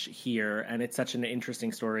much here, and it's such an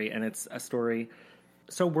interesting story, and it's a story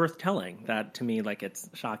so worth telling that, to me, like, it's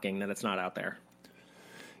shocking that it's not out there.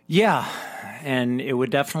 Yeah, and it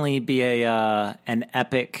would definitely be an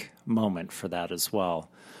epic moment for that as well.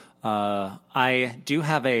 I do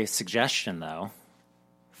have a suggestion, though,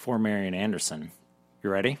 for Marian Anderson.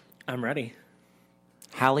 You ready? I'm ready.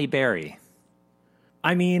 Halle Berry.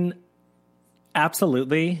 I mean,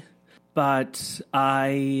 absolutely, but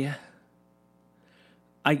I'm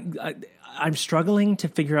struggling to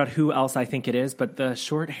figure out who else I think it is, but the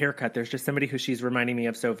short haircut, there's just somebody who she's reminding me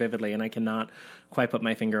of so vividly, and I cannot quite put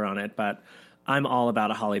my finger on it, but I'm all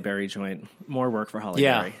about a Halle Berry joint. More work for Halle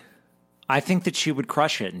Berry. I think that she would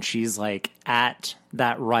crush it, and she's like at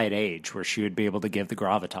that right age where she would be able to give the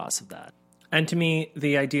gravitas of that. And to me,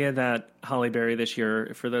 the idea that Halle Berry this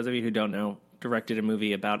year, for those of you who don't know, directed a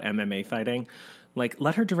movie about MMA fighting, like,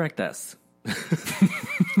 let her direct this.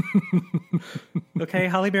 Okay,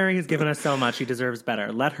 Halle Berry has given us so much. She deserves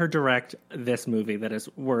better. Let her direct this movie that is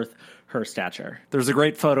worth her stature. There's a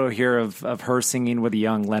great photo here of her singing with a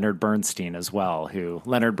young Leonard Bernstein as well, who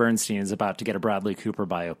Leonard Bernstein is about to get a Bradley Cooper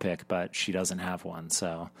biopic, but she doesn't have one.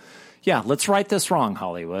 So, yeah, let's right this wrong,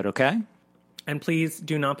 Hollywood, okay? And please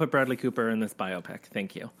do not put Bradley Cooper in this biopic.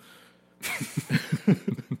 Thank you.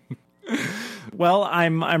 Well,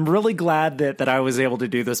 I'm really glad that I was able to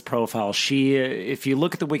do this profile. She, if you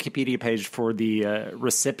look at the Wikipedia page for the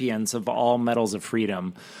recipients of all Medals of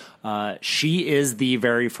Freedom, she is the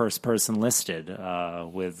very first person listed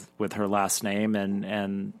with her last name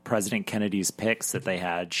and President Kennedy's pics that they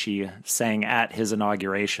had. She sang at his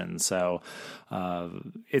inauguration, so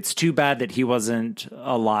it's too bad that he wasn't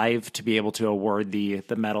alive to be able to award the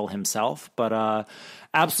medal himself. But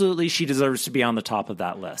absolutely, she deserves to be on the top of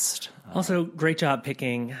that list. Also, great job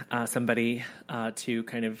picking somebody to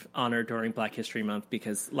kind of honor during Black History Month,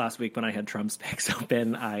 because last week when I had Trump's picks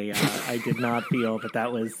open, I did not feel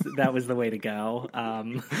that was the way to go.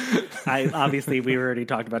 We already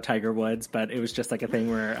talked about Tiger Woods, but it was just like a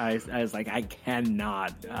thing where I was like, I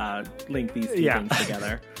cannot link these two things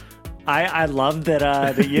together. I love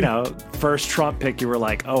that, first Trump pick, you were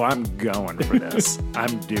like, oh, I'm going for this.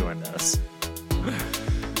 I'm doing this.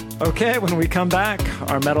 Okay, when we come back,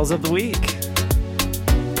 our medals of the week.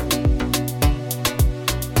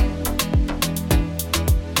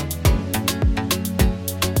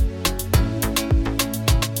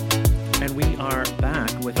 And we are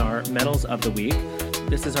back with our medals of the week.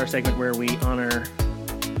 This is our segment where we honor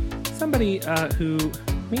somebody who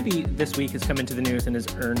maybe this week has come into the news and has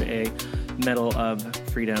earned a Medal of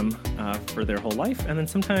Freedom for their whole life. And then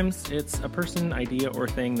sometimes it's a person, idea, or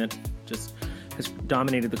thing that just has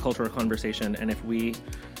dominated the cultural conversation. And if we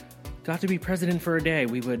got to be president for a day,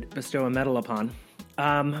 we would bestow a medal upon.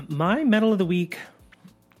 My medal of the week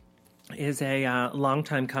is a long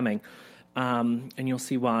time coming. And you'll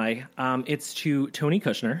see why. It's to Tony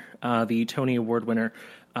Kushner, the Tony Award winner,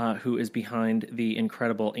 who is behind the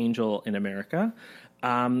incredible Angel in America.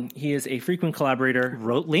 He is a frequent collaborator.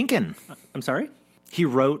 Wrote Lincoln. I'm sorry? He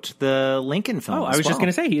wrote the Lincoln film. Oh, I was just going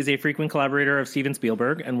to say, he is a frequent collaborator of Steven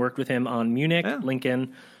Spielberg and worked with him on Munich,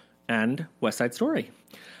 Lincoln, and West Side Story.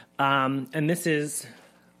 And this is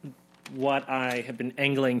what I have been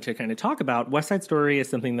angling to kind of talk about. West Side Story is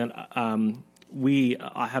something that we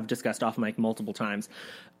have discussed off mic multiple times.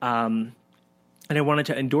 And I wanted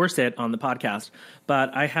to endorse it on the podcast,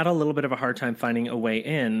 but I had a little bit of a hard time finding a way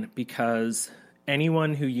in because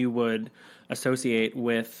anyone who you would associate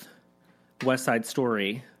with West Side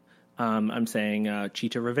Story, I'm saying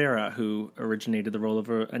Chita Rivera, who originated the role of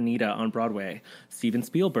Anita on Broadway, Steven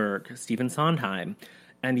Spielberg, Stephen Sondheim,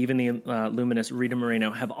 and even the luminous Rita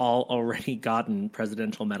Moreno have all already gotten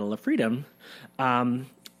Presidential Medal of Freedom.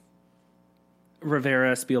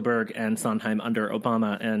 Rivera, Spielberg, and Sondheim under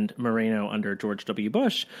Obama, and Moreno under George W.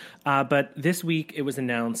 Bush. But this week it was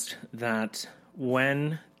announced that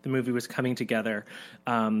when the movie was coming together,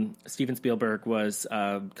 Steven Spielberg was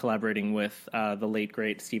collaborating with the late,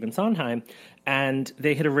 great Stephen Sondheim, and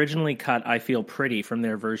they had originally cut I Feel Pretty from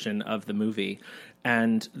their version of the movie.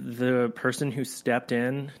 And the person who stepped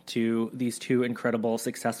in to these two incredible,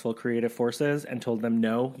 successful creative forces and told them,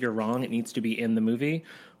 no, you're wrong, it needs to be in the movie,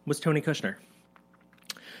 was Tony Kushner.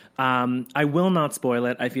 I will not spoil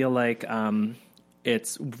it. I feel like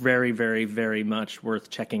it's very, very, very much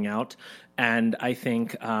worth checking out. And I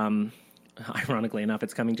think, ironically enough,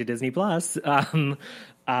 it's coming to Disney Plus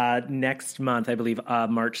next month, I believe,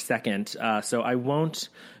 March 2nd. So I won't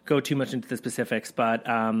go too much into the specifics, but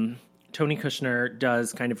Tony Kushner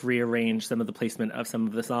does kind of rearrange some of the placement of some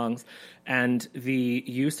of the songs. And the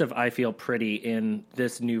use of I Feel Pretty in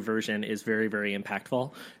this new version is very, very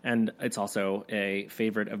impactful. And it's also a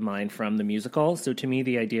favorite of mine from the musical. So to me,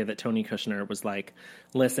 the idea that Tony Kushner was like,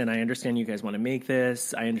 listen, I understand you guys want to make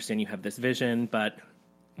this. I understand you have this vision, but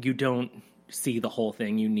you don't see the whole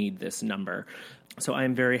thing. You need this number. So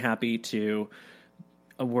I'm very happy to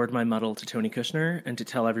award my medal to Tony Kushner and to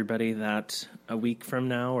tell everybody that a week from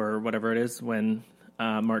now or whatever it is when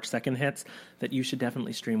March 2nd hits, that you should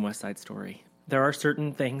definitely stream West Side Story. There are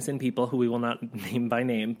certain things and people who we will not name by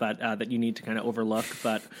name, but that you need to kind of overlook.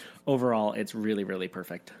 But overall, it's really, really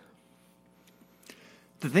perfect.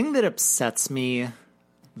 The thing that upsets me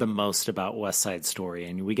the most about West Side Story,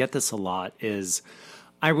 and we get this a lot, is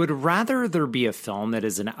I would rather there be a film that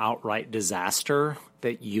is an outright disaster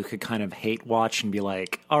that you could kind of hate watch and be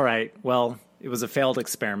like, all right, well, it was a failed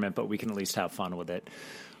experiment, but we can at least have fun with it.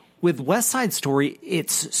 With West Side Story,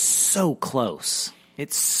 it's so close.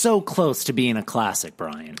 It's so close to being a classic,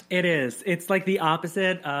 Brian. It is. It's like the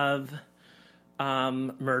opposite of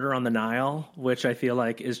Murder on the Nile, which I feel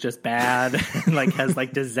like is just bad, like has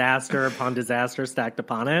like disaster upon disaster stacked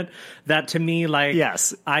upon it. That to me, like,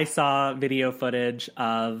 yes, I saw video footage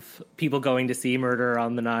of people going to see Murder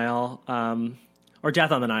on the Nile, or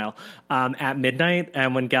Death on the Nile, at midnight,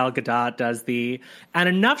 and when Gal Gadot does and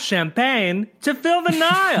enough champagne to fill the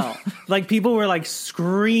Nile. Like, people were, like,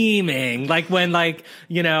 screaming. Like, when, like,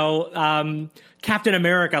 Captain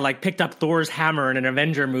America, like, picked up Thor's hammer in an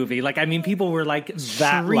Avenger movie. Like, I mean, people were, like,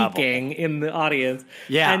 shrieking in the audience.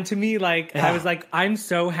 Yeah. And to me, like, I was like, I'm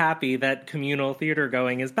so happy that communal theater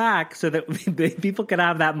going is back so that people could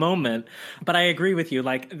have that moment. But I agree with you.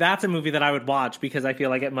 Like, that's a movie that I would watch because I feel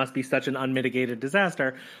like it must be such an unmitigated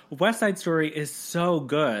disaster. West Side Story is so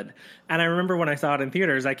good. And I remember when I saw it in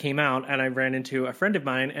theaters, I came out and I ran into a friend of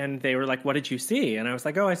mine and they were like, what did you see? And I was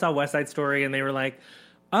like, oh, I saw West Side Story. And they were like,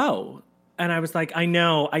 oh. And I was like, I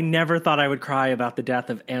know, I never thought I would cry about the death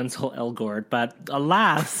of Ansel Elgort, but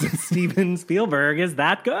alas, Steven Spielberg is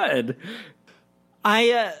that good.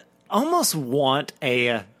 I almost want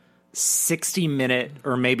a 60-minute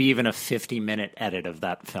or maybe even a 50-minute edit of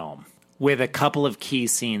that film with a couple of key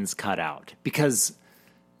scenes cut out, because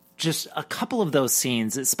just a couple of those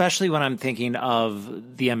scenes, especially when I'm thinking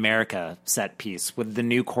of the America set piece with the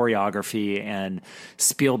new choreography and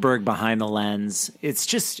Spielberg behind the lens, it's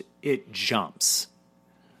just, it jumps.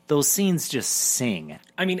 Those scenes just sing.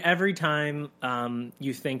 I mean, every time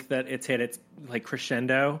you think that it's hit its like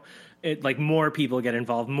crescendo, like more people get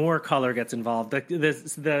involved, more color gets involved.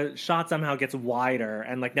 The shot somehow gets wider,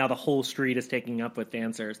 and like now the whole street is taking up with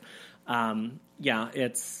dancers. Yeah,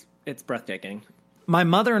 it's breathtaking. My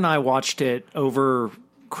mother and I watched it over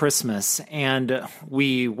Christmas, and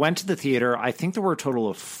we went to the theater. I think there were a total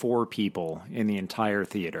of 4 people in the entire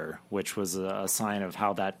theater, which was a sign of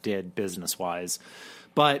how that did business-wise.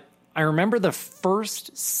 But I remember the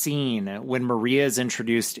first scene when Maria is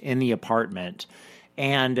introduced in the apartment,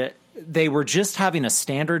 and they were just having a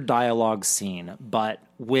standard dialogue scene, but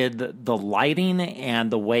with the lighting and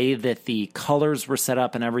the way that the colors were set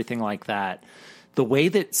up and everything like that, the way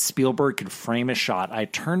that Spielberg could frame a shot, I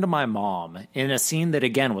turned to my mom in a scene that,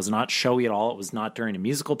 again, was not showy at all. It was not during a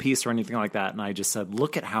musical piece or anything like that. And I just said,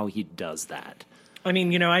 look at how he does that. I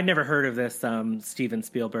mean, I'd never heard of this Steven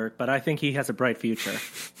Spielberg, but I think he has a bright future.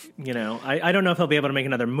 I don't know if he'll be able to make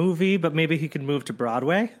another movie, but maybe he could move to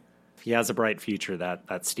Broadway. He has a bright future,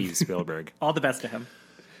 that's Steve Spielberg. All the best to him.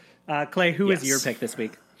 Clay, who is your pick this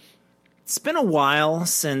week? It's been a while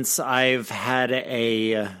since I've had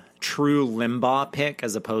a true Limbaugh pick,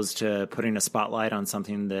 as opposed to putting a spotlight on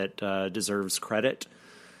something that deserves credit.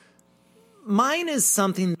 Mine is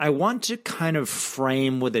something I want to kind of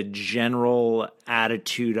frame with a general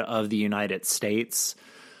attitude of the United States,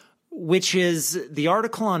 which is the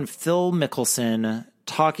article on Phil Mickelson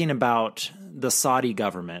talking about the Saudi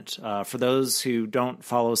government. For those who don't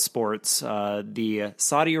follow sports, the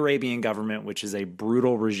Saudi Arabian government, which is a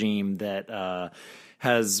brutal regime that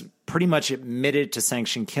has pretty much admitted to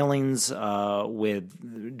sanction killings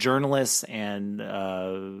with journalists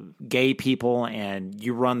and gay people, and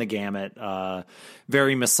you run the gamut.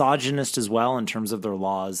 Very misogynist as well in terms of their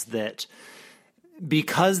laws, that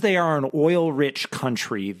because they are an oil-rich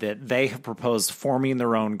country, that they have proposed forming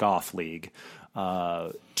their own golf league.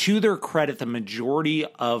 To their credit, the majority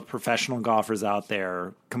of professional golfers out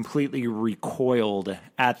there completely recoiled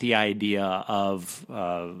at the idea of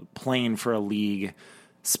playing for a league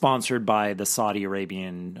sponsored by the Saudi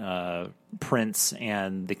Arabian prince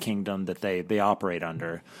and the kingdom that they operate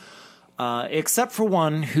under. Except for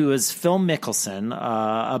one, who is Phil Mickelson.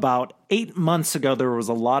 About 8 months ago, there was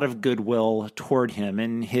a lot of goodwill toward him.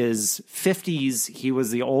 In his 50s, he was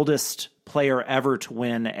the oldest player ever to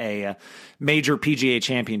win a major PGA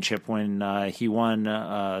championship when he won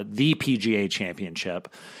the PGA championship,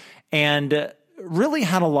 and really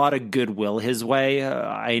had a lot of goodwill his way.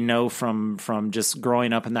 I know from just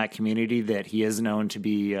growing up in that community that he is known to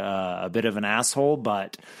be a bit of an asshole,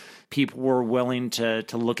 but people were willing to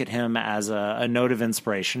look at him as a note of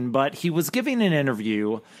inspiration. But he was giving an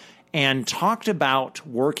interview and talked about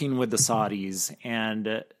working with the Saudis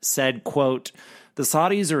and said, quote, "The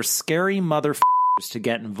Saudis are scary motherfuckers to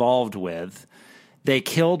get involved with. They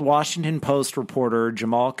killed Washington Post reporter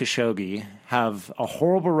Jamal Khashoggi, have a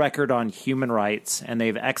horrible record on human rights, and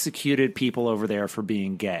they've executed people over there for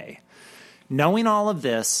being gay. Knowing all of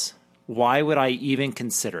this, why would I even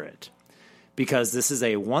consider it? Because this is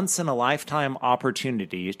a once-in-a-lifetime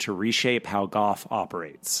opportunity to reshape how golf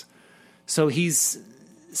operates." So he's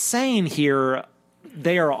saying here,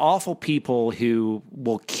 they are awful people who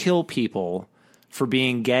will kill people for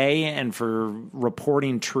being gay and for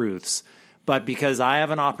reporting truths. But because I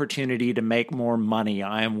have an opportunity to make more money,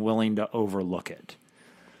 I am willing to overlook it.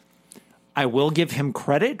 I will give him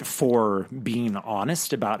credit for being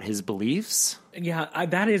honest about his beliefs. Yeah,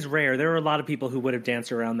 that is rare. There are a lot of people who would have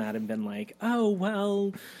danced around that and been like, oh,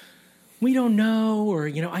 well, we don't know, or,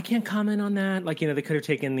 I can't comment on that. Like, they could have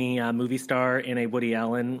taken the movie star in a Woody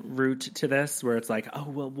Allen route to this, where it's like, oh,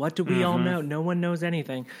 well, what do we all know? No one knows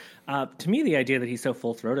anything. To me, the idea that he's so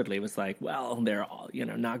full-throatedly was like, well, they're all,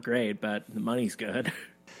 not great, but the money's good.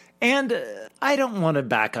 And I don't want to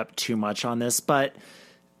back up too much on this, but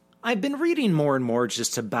I've been reading more and more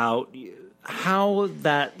just about how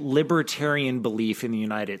that libertarian belief in the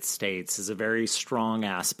United States is a very strong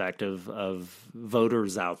aspect of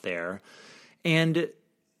voters out there. And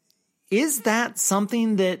is that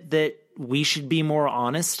something that we should be more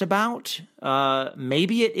honest about?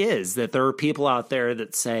 Maybe it is, that there are people out there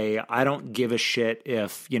that say, I don't give a shit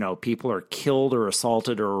if, people are killed or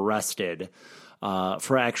assaulted or arrested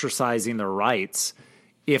for exercising their rights.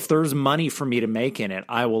 If there's money for me to make in it,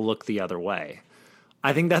 I will look the other way.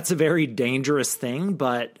 I think that's a very dangerous thing,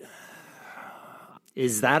 but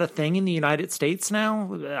is that a thing in the United States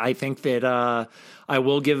now? I think that I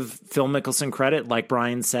will give Phil Mickelson credit, like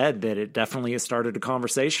Brian said, that it definitely has started a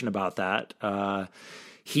conversation about that.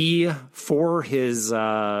 for his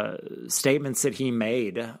statements that he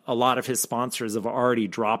made, a lot of his sponsors have already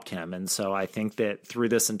dropped him. And so I think that through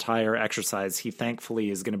this entire exercise, he thankfully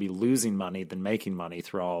is going to be losing money than making money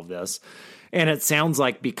through all of this. And it sounds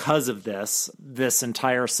like because of this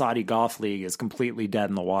entire Saudi Golf League is completely dead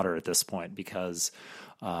in the water at this point because,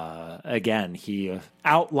 again, he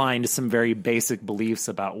outlined some very basic beliefs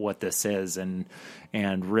about what this is and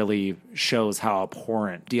really shows how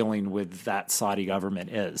abhorrent dealing with that Saudi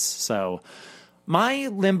government is. So my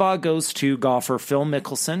Limbaugh goes to golfer Phil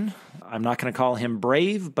Mickelson. I'm not going to call him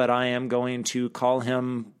brave, but I am going to call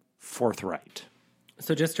him forthright.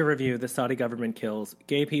 So just to review, the Saudi government kills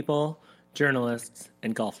gay people, journalists,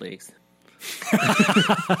 and golf leagues.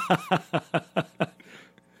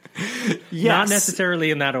 Yes. Not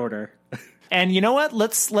necessarily in that order. And you know what?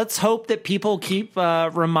 Let's hope that people keep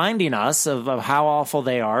reminding us of how awful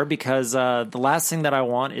they are, because the last thing that I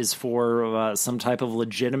want is for some type of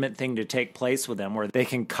legitimate thing to take place with them where they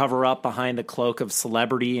can cover up behind the cloak of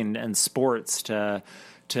celebrity and sports to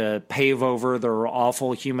pave over their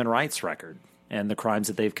awful human rights record and the crimes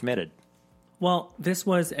that they've committed. Well, this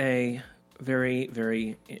was a very,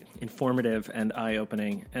 very informative and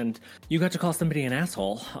eye-opening, and you got to call somebody an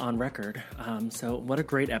asshole on record. So what a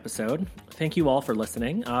great episode. Thank you all for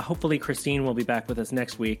listening. Hopefully Christine will be back with us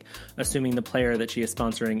next week, assuming the player that she is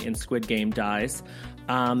sponsoring in Squid Game dies.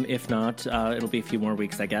 If not, it'll be a few more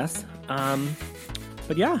weeks, I guess.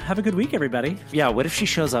 But yeah, have a good week, everybody. Yeah, what if she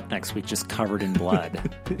shows up next week just covered in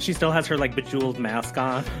blood? She still has her, bejeweled mask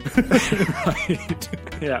on. Right.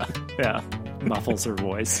 Yeah. Muffles her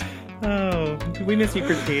voice. Oh, we miss you,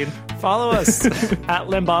 Christine. Follow us at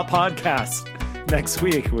Limbaugh Podcast next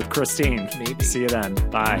week with Christine. Maybe. See you then.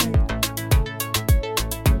 Bye.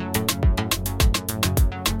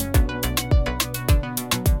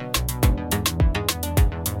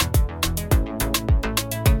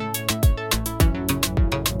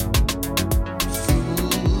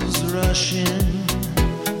 Fools rushing.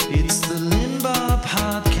 It's the Limbaugh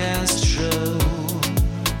Podcast Show.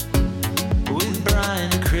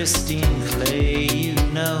 Christine Clay,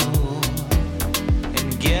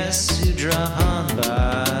 and guess who dropped